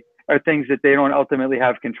there, like, are things that they don't ultimately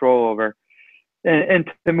have control over. And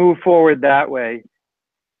to move forward that way.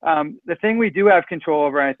 The thing we do have control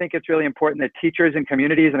over, and I think it's really important that teachers and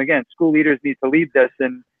communities, and again, school leaders need to lead this.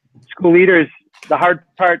 And school leaders, the hard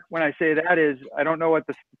part when I say that is, I don't know what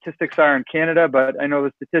the statistics are in Canada, but I know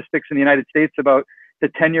the statistics in the United States about the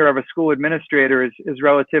tenure of a school administrator is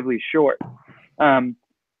relatively short.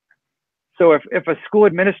 So if a school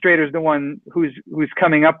administrator is the one who's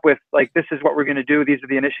coming up with, like, this is what we're going to do, these are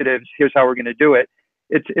the initiatives, here's how we're going to do it,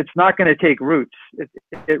 it's not going to take roots.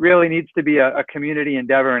 It really needs to be a community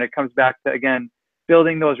endeavor, and it comes back to, again,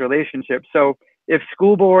 building those relationships. So if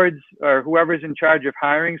school boards or whoever's in charge of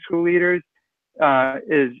hiring school leaders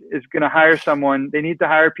is going to hire someone, they need to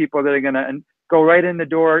hire people that are going to go right in the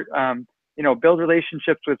door, you know, build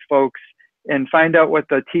relationships with folks and find out what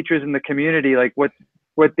the teachers in the community, like, what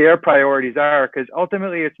their priorities are, because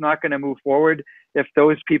ultimately it's not going to move forward if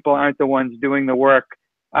those people aren't the ones doing the work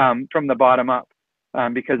from the bottom up.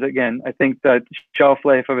 Because again, I think the shelf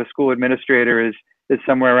life of a school administrator is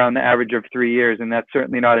somewhere around the average of 3 years, and that's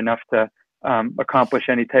certainly not enough to accomplish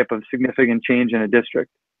any type of significant change in a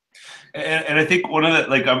district. And I think one of the,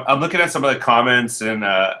 like, I'm looking at some of the comments, and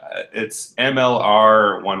it's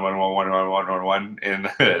MLR 1111111,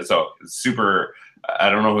 and so super. I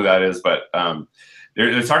don't know who that is, but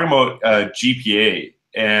they're talking about GPA,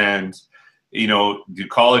 and, you know, do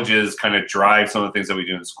colleges kind of drive some of the things that we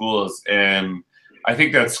do in schools? And I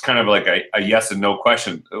think that's kind of like a yes and no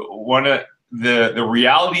question. One of the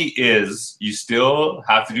reality is you still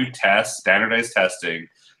have to do tests, standardized testing.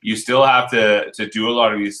 You still have to do a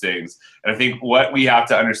lot of these things. And I think what we have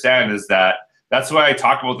to understand is that's why I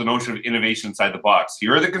talk about the notion of innovation inside the box.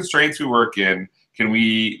 Here are the constraints we work in.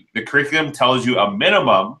 The curriculum tells you a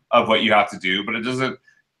minimum of what you have to do, but it doesn't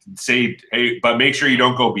say, hey, but make sure you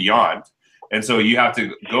don't go beyond. And so you have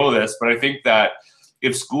to go this. But I think that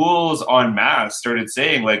if schools en masse started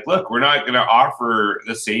saying, like, look, we're not going to offer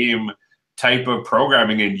the same type of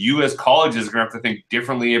programming, and you as colleges are going to have to think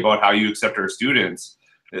differently about how you accept our students,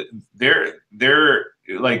 they're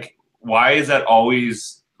like, why is that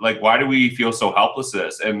always, like, why do we feel so helpless to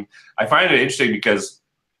this? And I find it interesting because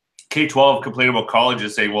K-12 complain about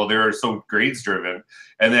colleges saying, well, they're so grades driven.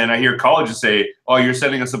 And then I hear colleges say, oh, you're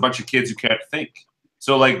sending us a bunch of kids who can't think.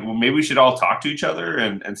 So, like, well, maybe we should all talk to each other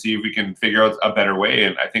and see if we can figure out a better way.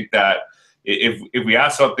 And I think that if we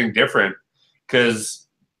ask something different, because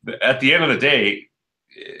at the end of the day,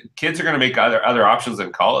 kids are going to make other options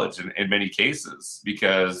in college in many cases,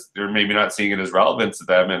 because they're maybe not seeing it as relevant to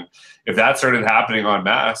them. And if that started happening en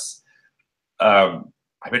masse, I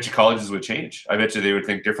bet you colleges would change. I bet you they would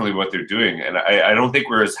think differently what they're doing. And I don't think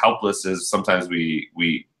we're as helpless as sometimes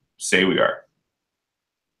we say we are.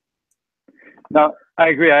 No, I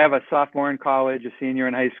agree. I have a sophomore in college, a senior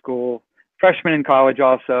in high school, freshman in college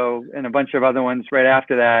also, and a bunch of other ones right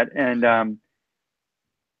after that. And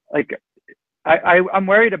like, I'm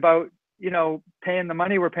worried about, you know, paying the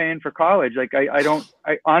money we're paying for college. Like, I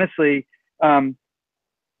honestly,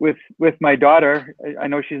 with my daughter, I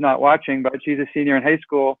know she's not watching, but she's a senior in high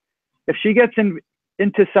school. If she gets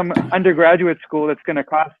into some undergraduate school that's going to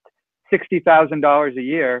cost $60,000 a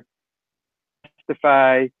year,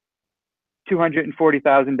 justify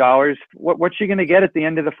 $240,000, what's she going to get at the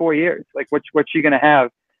end of the 4 years? Like, what's she going to have?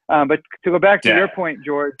 But to go back to your point,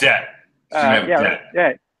 George. Debt.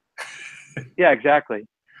 Yeah, exactly.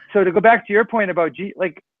 So to go back to your point about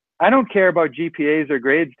I don't care about GPAs or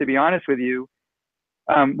grades, to be honest with you.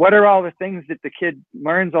 What are all the things that the kid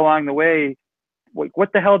learns along the way?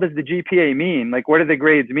 What the hell does the GPA mean? Like, what do the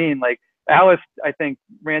grades mean? Like, Alice, I think,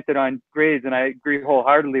 ranted on grades, and I agree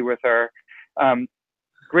wholeheartedly with her.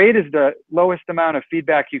 Grade is the lowest amount of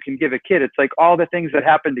feedback you can give a kid. It's like all the things that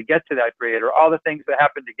happen to get to that grade, or all the things that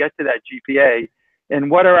happen to get to that GPA. And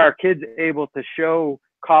what are our kids able to show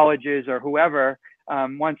colleges or whoever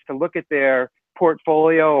wants to look at their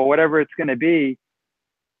portfolio or whatever it's going to be,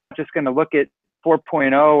 just going to look at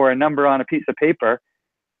 4.0 or a number on a piece of paper,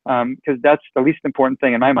 because that's the least important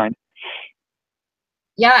thing in my mind.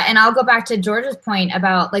 Yeah, and I'll go back to George's point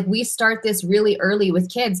about, like, we start this really early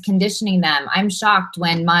with kids, conditioning them. I'm shocked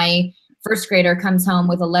when my first grader comes home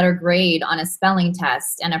with a letter grade on a spelling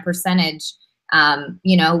test and a percentage,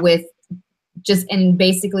 you know, with just, and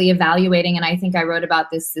basically evaluating, and I think I wrote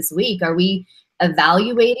about this week, are we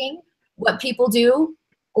evaluating what people do,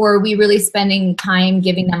 or are we really spending time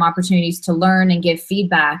giving them opportunities to learn and give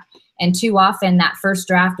feedback? And too often that first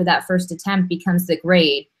draft or that first attempt becomes the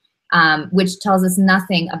grade, which tells us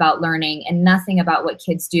nothing about learning and nothing about what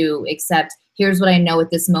kids do, except here's what I know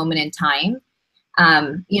at this moment in time.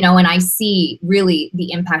 You know, and I see really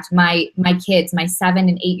the impact. My kids, my 7-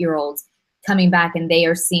 and 8-year-olds, coming back, and they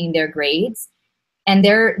are seeing their grades, and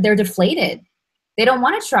they're deflated. They don't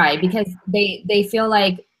want to try because they feel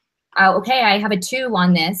like, okay, I have a 2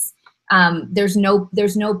 on this. There's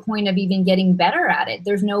no point of even getting better at it.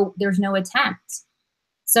 There's no attempt.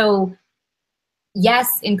 So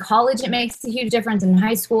yes, in college it makes a huge difference, in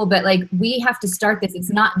high school, but like, we have to start this. It's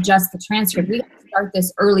not just the transcript. We have to start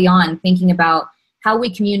this early on, thinking about how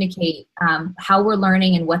we communicate, how we're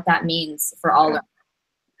learning, and what that means for all learners.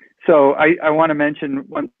 So I want to mention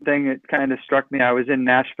one thing that kind of struck me. I was in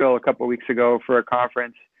Nashville a couple of weeks ago for a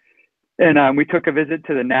conference, and we took a visit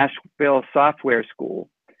to the Nashville Software School.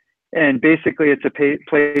 And basically it's a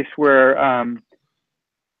place where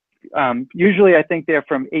usually I think they're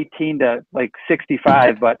from 18 to like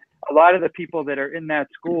 65, but a lot of the people that are in that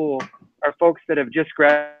school are folks that have just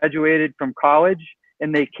graduated from college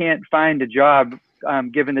and they can't find a job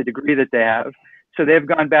given the degree that they have. So they've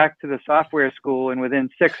gone back to the software school, and within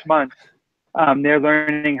 6 months, they're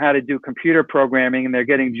learning how to do computer programming, and they're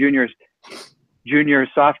getting junior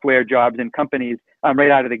software jobs in companies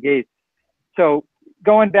right out of the gate. So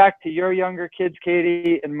going back to your younger kids,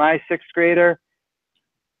 Katie, and my 6th grader,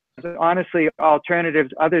 honestly, alternatives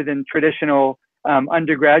other than traditional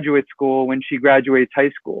undergraduate school when she graduates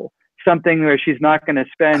high school, something where she's not going to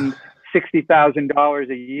spend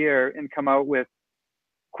 $60,000 a year and come out with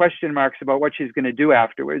question marks about what she's going to do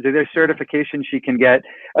afterwards. Are there certifications she can get?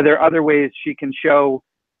 Are there other ways she can show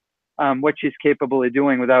what she's capable of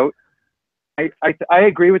doing without? I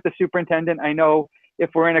agree with the superintendent. I know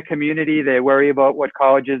if we're in a community, they worry about what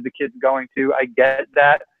colleges the kid's going to. I get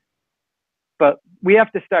that. But we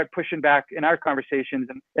have to start pushing back in our conversations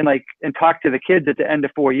and talk to the kids at the end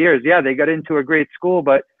of 4 years. Yeah, they got into a great school,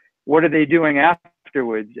 but what are they doing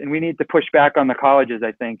afterwards? And we need to push back on the colleges,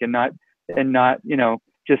 I think, and not, you know,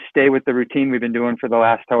 just stay with the routine we've been doing for the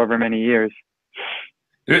last however many years.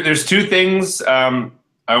 There's 2 things I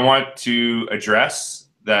want to address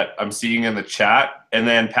that I'm seeing in the chat. And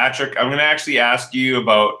then Patrick, I'm going to actually ask you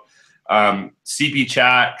about CP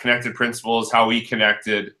chat, connected principals, how we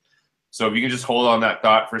connected. So if you can just hold on that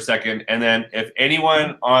thought for a second. And then if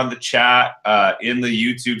anyone on the chat, in the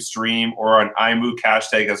YouTube stream or on IMMOOC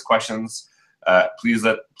hashtag has questions, please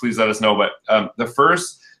let us know. But the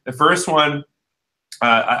first one,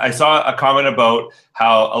 I saw a comment about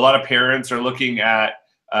how a lot of parents are looking at,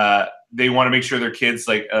 they want to make sure their kids,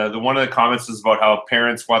 like one of the comments is about how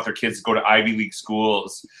parents want their kids to go to Ivy League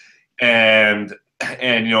schools, and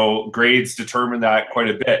you know, grades determine that quite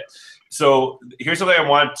a bit. So here's something I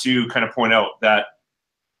want to kind of point out, that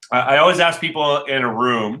I always ask people in a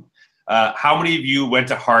room, how many of you went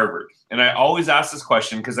to Harvard? And I always ask this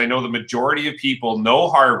question because I know the majority of people know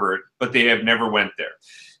Harvard, but they have never went there.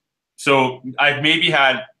 So I've maybe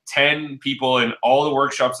had 10 people in all the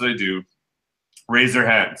workshops that I do raise their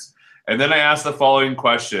hands. And then I ask the following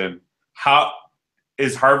question: how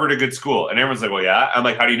is Harvard a good school? And everyone's like, well, yeah. I'm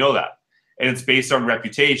like, how do you know that? And it's based on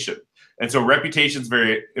reputation. And so reputation is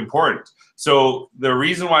very important. So the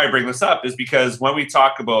reason why I bring this up is because when we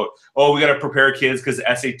talk about, oh, we got to prepare kids because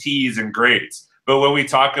SATs and grades. But when we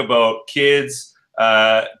talk about kids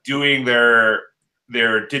doing their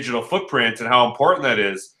digital footprint and how important that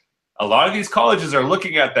is, a lot of these colleges are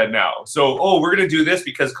looking at that now. So, oh, we're going to do this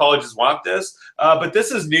because colleges want this, but this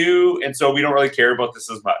is new, and so we don't really care about this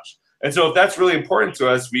as much. And so if that's really important to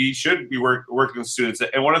us, we should be working with students.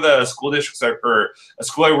 And one of the school districts, or a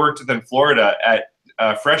school I worked with in Florida at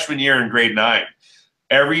freshman year in grade 9,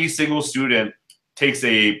 every single student takes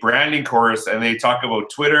a branding course, and they talk about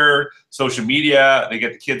Twitter, social media, they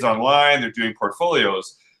get the kids online, they're doing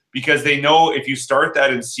portfolios, because they know if you start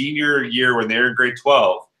that in senior year when they're in grade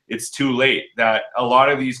 12, it's too late, that a lot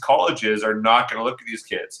of these colleges are not going to look at these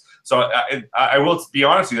kids. So I will be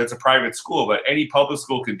honest with you, that's a private school, but any public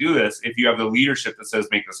school can do this if you have the leadership that says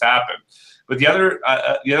make this happen. But the other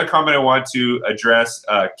comment I want to address,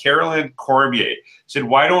 Carolyn Cormier said,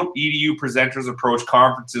 why don't EDU presenters approach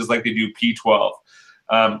conferences like they do P12?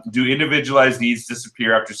 Do individualized needs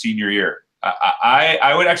disappear after senior year?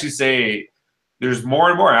 I would actually say there's more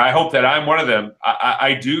and more. I hope that I'm one of them.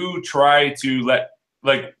 I do try to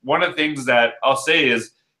like one of the things that I'll say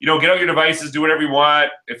is, you know, get out your devices, do whatever you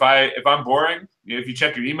want. If I'm boring, if you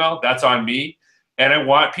check your email, that's on me. And I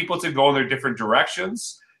want people to go in their different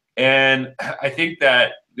directions. And I think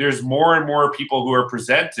that there's more and more people who are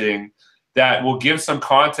presenting that will give some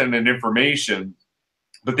content and information,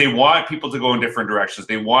 but they want people to go in different directions.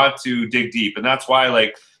 They want to dig deep. And that's why,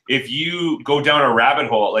 like, if you go down a rabbit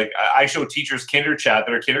hole, like I show teachers Kinder Chat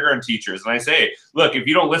that are kindergarten teachers, and I say, look, if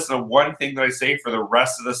you don't listen to one thing that I say for the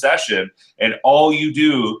rest of the session, and all you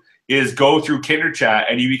do is go through Kinder Chat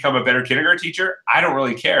and you become a better kindergarten teacher, I don't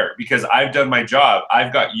really care, because I've done my job.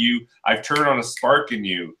 I've got you. I've turned on a spark in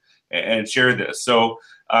you and shared this. So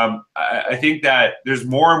I think that there's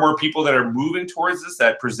more and more people that are moving towards this,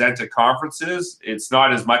 that present at conferences. It's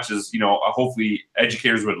not as much as, you know, hopefully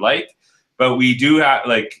educators would like, but we do have,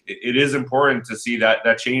 like, it is important to see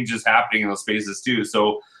that change is happening in those spaces too.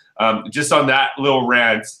 So just on that little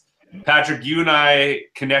rant, Patrick, you and I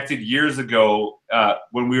connected years ago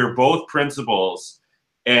when we were both principals,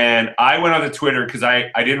 and I went on to Twitter because I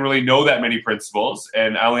didn't really know that many principals,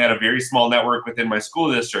 and I only had a very small network within my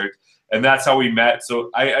school district, and that's how we met.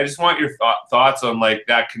 So I just want your thoughts on, like,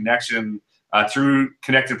 that connection through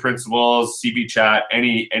Connected Principals, CB Chat,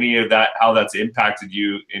 any of that, how that's impacted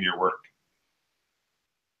you in your work.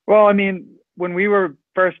 Well, I mean, when we were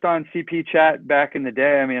first on CP Chat back in the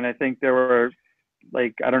day, I mean, I think there were,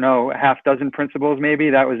 like, I don't know, a half dozen principals, maybe.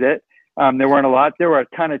 That was it. There weren't a lot. There were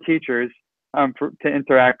a ton of teachers to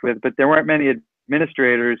interact with, but there weren't many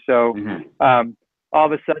administrators. So all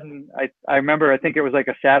of a sudden, I remember, I think it was like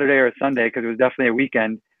a Saturday or a Sunday, because it was definitely a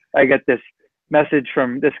weekend, I get this message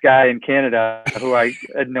from this guy in Canada who I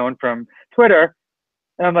had known from Twitter.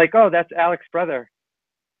 And I'm like, oh, that's Alex's brother.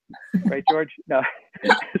 Right, George? No.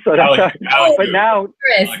 So that's Alex, but now,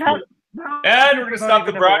 and we're going to stop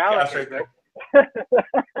the broadcast right there.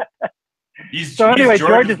 He's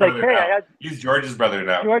George is like, hey, he's George's brother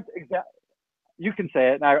now. George, you can say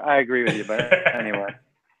it, and I agree with you, but anyway.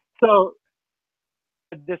 So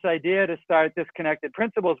this idea to start this Connected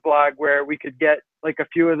Principals blog, where we could get, like, a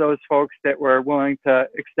few of those folks that were willing to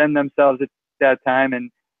extend themselves at that time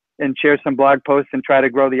and share some blog posts and try to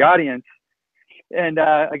grow the audience. And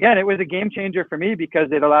again, it was a game changer for me,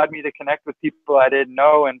 because it allowed me to connect with people I didn't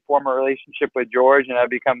know and form a relationship with George, and I've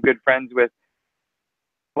become good friends with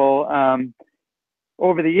people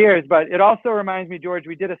over the years. But it also reminds me, George,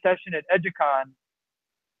 we did a session at EduCon.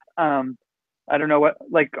 I don't know what,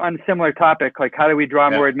 like, on a similar topic, like, how do we draw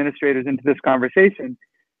more administrators into this conversation?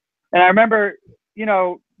 And I remember, you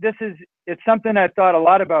know, it's something I've thought a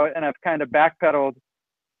lot about, and I've kind of backpedaled,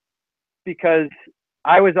 because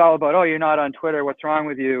I was all about, oh, you're not on Twitter, what's wrong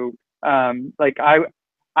with you? Like,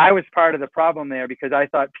 I was part of the problem there, because I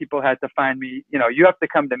thought people had to find me, you know, you have to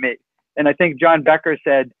come to me. And I think John Becker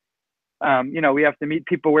said, you know, we have to meet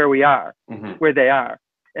people where we are, where they are.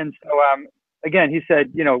 And so, again, he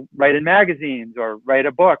said, you know, write in magazines or write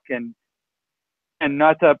a book, and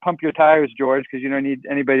not to pump your tires, George, because you don't need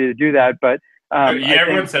anybody to do that. But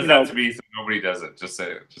everyone says that to me, so nobody does it. Just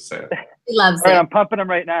say it. Just say it. He loves it. it. I'm pumping them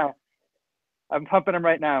right now.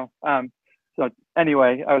 So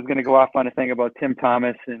anyway, I was going to go off on a thing about Tim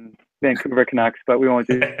Thomas and Vancouver Canucks, but we won't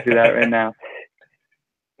do that right now.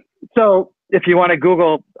 So if you want to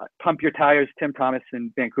Google "pump your tires," Tim Thomas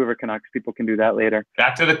and Vancouver Canucks, people can do that later.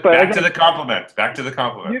 Back to the compliment. Back to the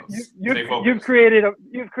compliment. You've created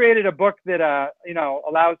a book that you know,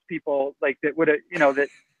 allows people, like, that would, you know, that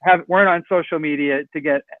weren't on social media to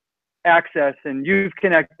get access, and you've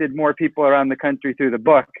connected more people around the country through the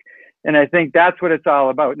book. And I think that's what it's all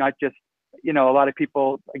about, not just, you know, a lot of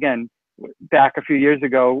people, again, back a few years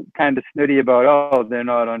ago, kind of snooty about, oh, they're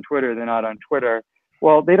not on Twitter.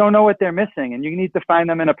 Well, they don't know what they're missing, and you need to find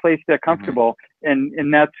them in a place they're comfortable.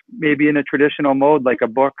 And that's maybe in a traditional mode, like a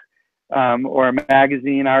book or a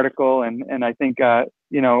magazine article. And I think,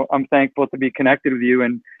 you know, I'm thankful to be connected with you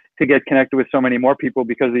and to get connected with so many more people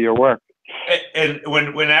because of your work. And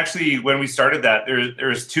when we started that,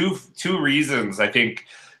 there's two reasons, I think,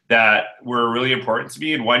 that were really important to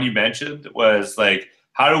me. And one you mentioned was, like,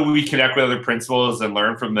 how do we connect with other principals and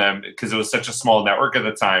learn from them? Because it was such a small network at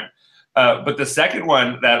the time. But the second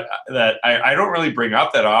one that I don't really bring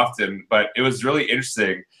up that often, but it was really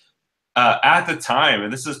interesting at the time,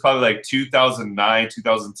 and this is probably like 2009,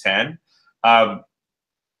 2010.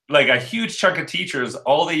 like a huge chunk of teachers,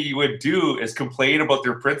 all they would do is complain about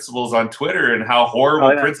their principals on Twitter and how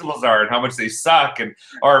horrible principals are and how much they suck and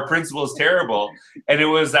our principal is terrible. And it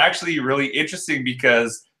was actually really interesting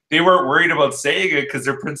because they weren't worried about saying it because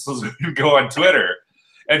their principals would go on Twitter.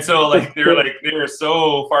 And so like they're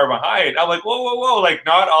so far behind. I'm like, whoa. Like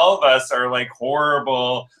not all of us are like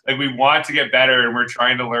horrible. Like we want to get better and we're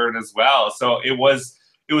trying to learn as well. So it was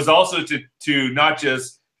also to not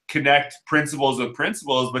just connect principals with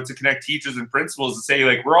principals, but to connect teachers and principals and say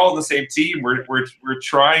like we're all on the same team. We're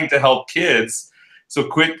trying to help kids. So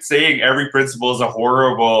quit saying every principal is a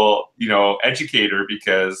horrible, educator,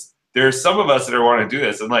 because there's some of us that want to do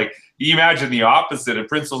this. And like you imagine the opposite, if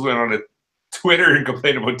principals went on a Twitter and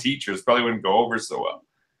complained about teachers, probably wouldn't go over so well.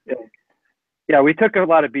 Yeah, we took a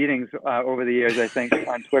lot of beatings over the years, I think,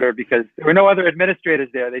 on Twitter because there were no other administrators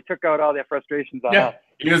there. They took out all their frustrations on us.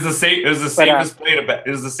 It was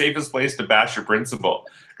the safest place to bash your principal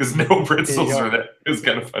because no principals were there. It was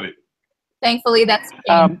kind of funny. Thankfully, that's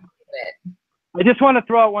I just want to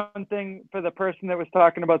throw out one thing for the person that was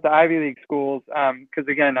talking about the Ivy League schools, because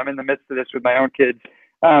again, I'm in the midst of this with my own kids.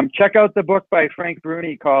 Check out the book by Frank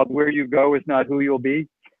Bruni called "Where You Go Is Not Who You'll Be."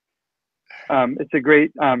 It's a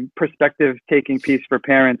great perspective-taking piece for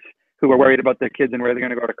parents who are worried about their kids and where they're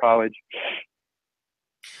going to go to college.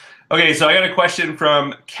 Okay, so I got a question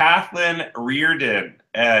from Kathleen Reardon.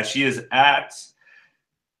 She is at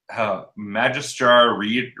Magistrar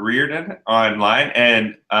Reardon online.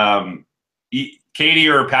 And Katie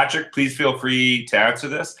or Patrick, please feel free to answer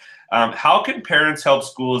this. How can parents help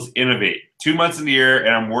schools innovate? 2 months in the year,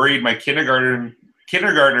 and I'm worried my kindergartner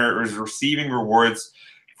is receiving rewards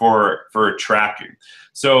for tracking.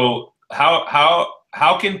 So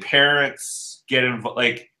how can parents get involved?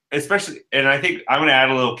 Like, especially, and I think I'm going to add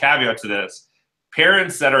a little caveat to this: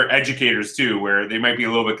 parents that are educators too, where they might be a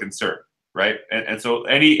little bit concerned, right? And so,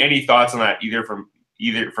 any thoughts on that, either from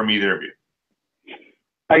either of you?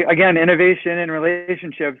 Again, innovation in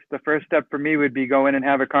relationships. The first step for me would be go in and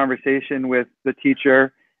have a conversation with the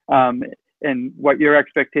teacher, and what your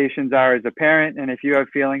expectations are as a parent. And if you have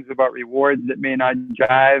feelings about rewards that may not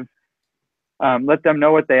jive, let them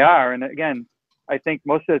know what they are. And again, I think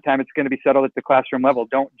most of the time it's going to be settled at the classroom level.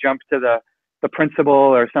 Don't jump to the principal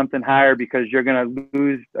or something higher, because you're going to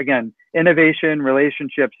lose, again, innovation,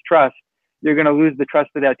 relationships, trust. You're going to lose the trust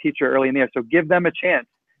of that teacher early in the year. So give them a chance.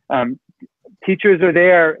 Teachers are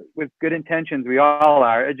there with good intentions. We all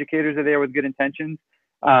are. Educators are there with good intentions,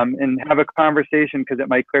 and have a conversation because it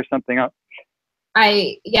might clear something up.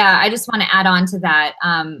 I just want to add on to that.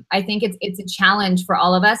 I think it's a challenge for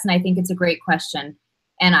all of us, and I think it's a great question.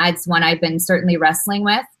 And it's one I've been certainly wrestling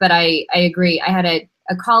with, but I agree. I had a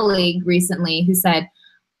colleague recently who said,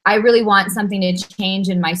 I really want something to change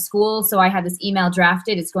in my school. So I have this email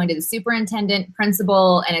drafted. It's going to the superintendent,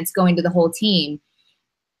 principal, and it's going to the whole team.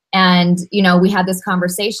 And, we had this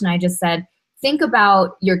conversation. I just said, think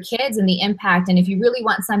about your kids and the impact. And if you really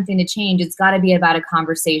want something to change, it's got to be about a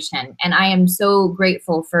conversation. And I am so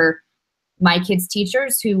grateful for my kids'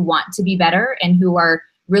 teachers who want to be better and who are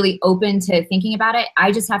really open to thinking about it.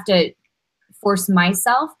 I just have to force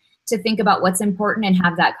myself to think about what's important and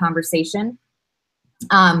have that conversation.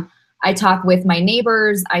 I talk with my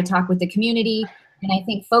neighbors, I talk with the community, and I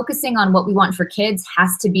think focusing on what we want for kids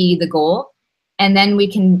has to be the goal. And then we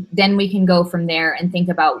can go from there and think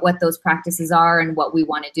about what those practices are and what we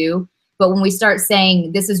want to do. But when we start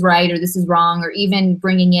saying this is right or this is wrong, or even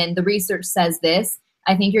bringing in the research says this,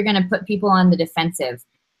 I think you're going to put people on the defensive.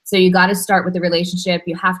 So you got to start with the relationship.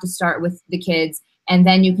 You have to start with the kids, and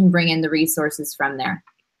then you can bring in the resources from there.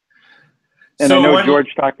 And so I know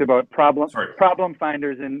George talked about problem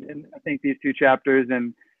finders in I think these 2 chapters,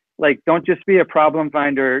 and like, don't just be a problem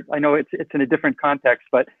finder. I know it's in a different context,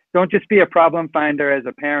 but don't just be a problem finder as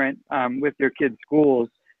a parent with your kids' schools.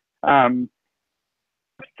 Something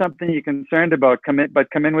you're concerned about, come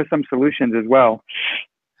in with some solutions as well.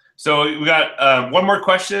 So we got one more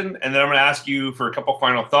question, and then I'm going to ask you for a couple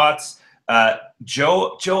final thoughts.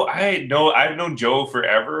 Joe, I've known Joe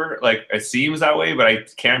forever. Like, it seems that way, but I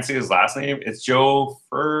can't say his last name. It's Joe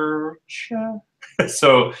Furcha.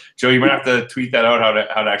 So Joe, you might have to tweet that out, how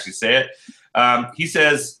to actually say it. He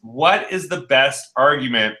says, what is the best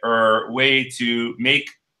argument or way to make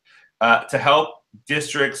to help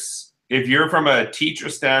districts, if you're from a teacher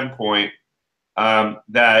standpoint,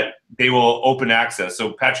 that they will open access?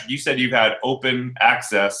 So Patrick, you said you've had open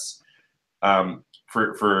access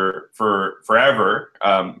for forever,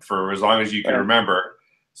 for as long as you can remember.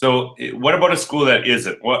 So what about a school that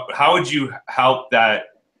isn't? How would you help that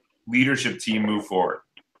leadership team move forward?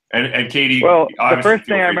 And Katie, well, the first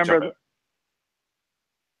thing I remember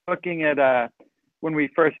looking at when we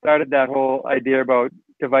first started that whole idea about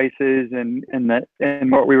devices and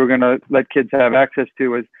what we were going to let kids have access to,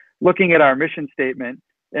 was looking at our mission statement.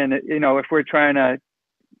 And, you know, if we're trying to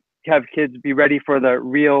have kids be ready for the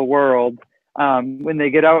real world, when they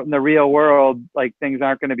get out in the real world, like, things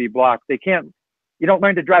aren't going to be blocked. You don't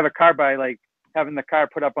learn to drive a car by like having the car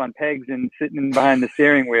put up on pegs and sitting behind the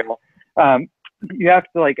steering wheel. You have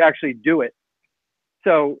to like actually do it.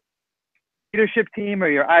 So leadership team or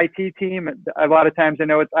your IT team, a lot of times I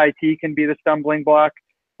know it's IT can be the stumbling block.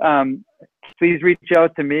 Please reach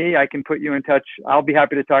out to me. I can put you in touch. I'll be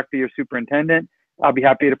happy to talk to your superintendent. I'll be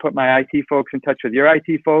happy to put my IT folks in touch with your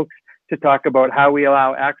IT folks to talk about how we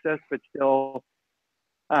allow access, but still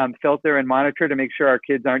filter and monitor to make sure our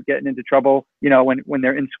kids aren't getting into trouble, you know, when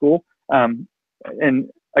they're in school. And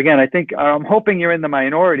again, I think I'm hoping you're in the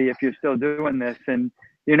minority if you're still doing this, and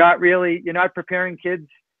you're not preparing kids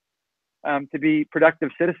to be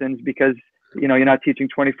productive citizens, because, you know, you're not teaching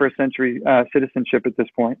 21st century citizenship at this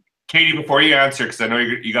point. Katie, before you answer, because I know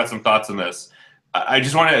you got some thoughts on this, I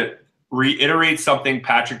just want to reiterate something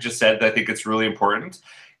Patrick just said that I think it's really important,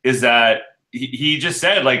 is that he just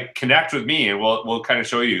said, like, connect with me and we'll kind of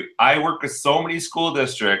show you. I work with so many school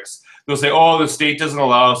districts. They'll say, oh, the state doesn't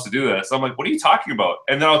allow us to do this. I'm like, what are you talking about?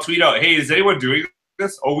 And then I'll tweet out, hey, is anyone doing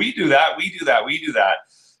this? Oh, we do that. We do that. We do that.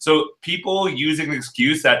 So people using the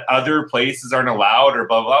excuse that other places aren't allowed or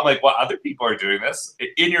blah, blah, blah. I'm like, well, other people are doing this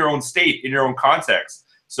in your own state, in your own context.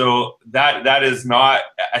 So that is not,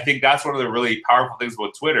 I think that's one of the really powerful things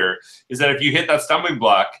about Twitter, is that if you hit that stumbling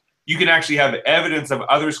block, you can actually have evidence of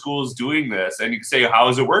other schools doing this, and you can say, how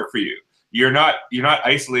does it work for you? You're not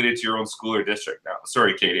isolated to your own school or district now.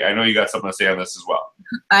 Sorry, Katie, I know you got something to say on this as well.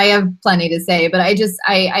 I have plenty to say, but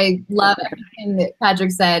I love everything that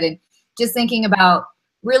Patrick said, and just thinking about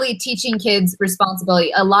really teaching kids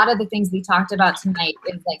responsibility. A lot of the things we talked about tonight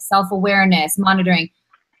is like self-awareness, monitoring.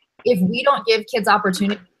 If we don't give kids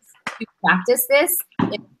opportunities to practice this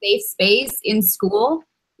in a safe space in school,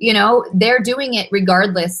 you know, they're doing it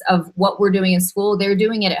regardless of what we're doing in school. They're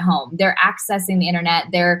doing it at home. They're accessing the internet.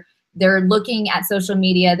 They're looking at social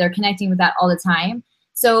media. They're connecting with that all the time.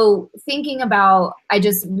 So thinking about, I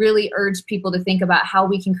just really urge people to think about how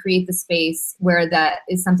we can create the space where that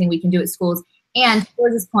is something we can do at schools. And for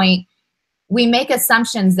this point, we make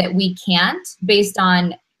assumptions that we can't based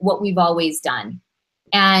on what we've always done.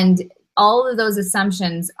 And all of those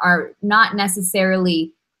assumptions are not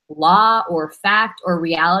necessarily law or fact or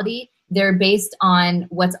reality. They're based on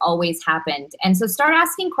what's always happened. And so start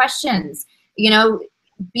asking questions, you know,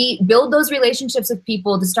 build those relationships with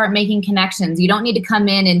people to start making connections. You don't need to come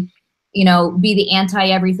in and, you know, be the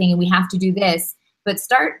anti-everything and we have to do this, but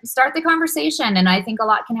start the conversation, and I think a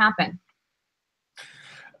lot can happen.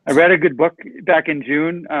 I read a good book back in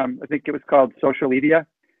June. I think it was called Social Media,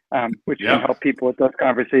 which can help people with those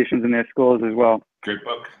conversations in their schools as well. Great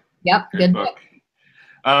book. Yep, good book.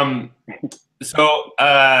 So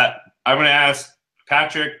I'm going to ask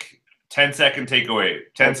Patrick, 10-second takeaway,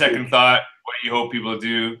 10-second thought, what you hope people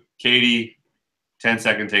do. Katie,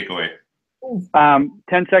 10-second takeaway.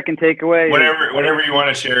 10-second takeaway. Whatever you want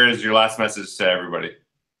to share is your last message to everybody.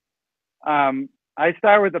 I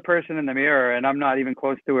start with the person in the mirror, and I'm not even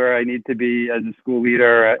close to where I need to be as a school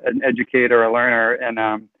leader, an educator, a learner.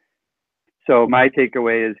 And so my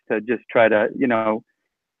takeaway is to just try to, you know,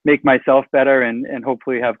 make myself better and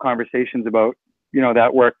hopefully have conversations about, you know,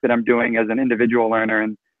 that work that I'm doing as an individual learner.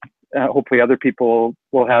 And hopefully other people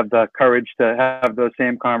will have the courage to have those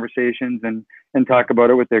same conversations and talk about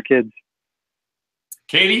it with their kids.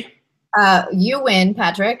 Katie? You win,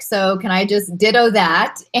 Patrick. So can I just ditto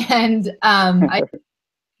that? And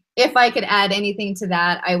if I could add anything to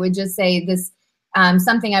that, I would just say this,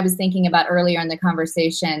 something I was thinking about earlier in the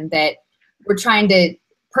conversation, that we're trying to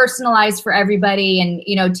personalize for everybody and,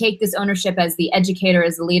 you know, take this ownership as the educator,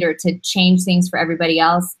 as the leader, to change things for everybody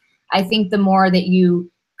else. I think the more that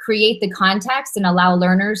you create the context and allow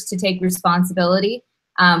learners to take responsibility,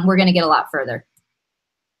 we're going to get a lot further.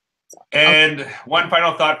 And one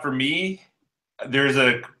final thought for me, there's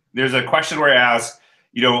a question where I ask,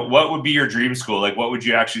 you know, what would be your dream school? Like, what would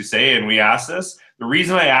you actually say? And we asked this. The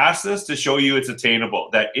reason I asked this to show you it's attainable,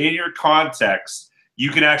 that in your context, you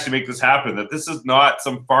can actually make this happen, that this is not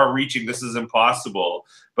some far reaching, this is impossible.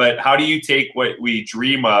 But how do you take what we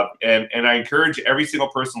dream of? And I encourage every single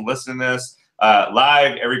person listening to this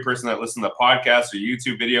live, every person that listens to the podcast or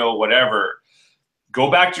YouTube video, whatever, go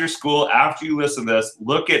back to your school after you listen to this,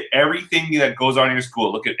 look at everything that goes on in your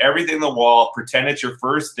school, look at everything on the wall, pretend it's your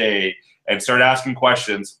first day, and start asking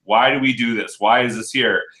questions. Why do we do this? Why is this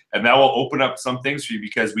here? And that will open up some things for you,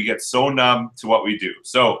 because we get so numb to what we do.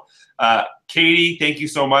 So Katie, thank you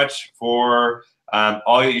so much for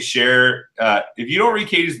All you share. If you don't read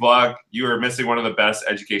Katie's blog, you are missing one of the best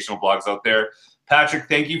educational blogs out there. Patrick,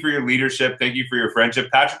 thank you for your leadership. Thank you for your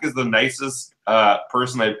friendship. Patrick is the nicest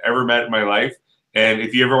person I've ever met in my life. And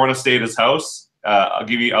if you ever want to stay at his house,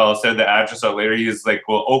 I'll send the address out later. He is like,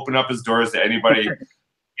 will open up his doors to anybody.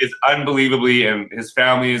 Is unbelievably, and his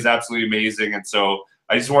family is absolutely amazing. And so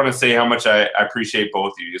I just want to say how much I appreciate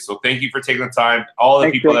both of you. So thank you for taking the time. All the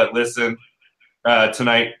people that listen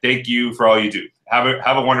tonight, thank you for all you do. Have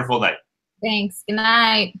a wonderful night. Thanks. Good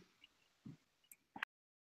night.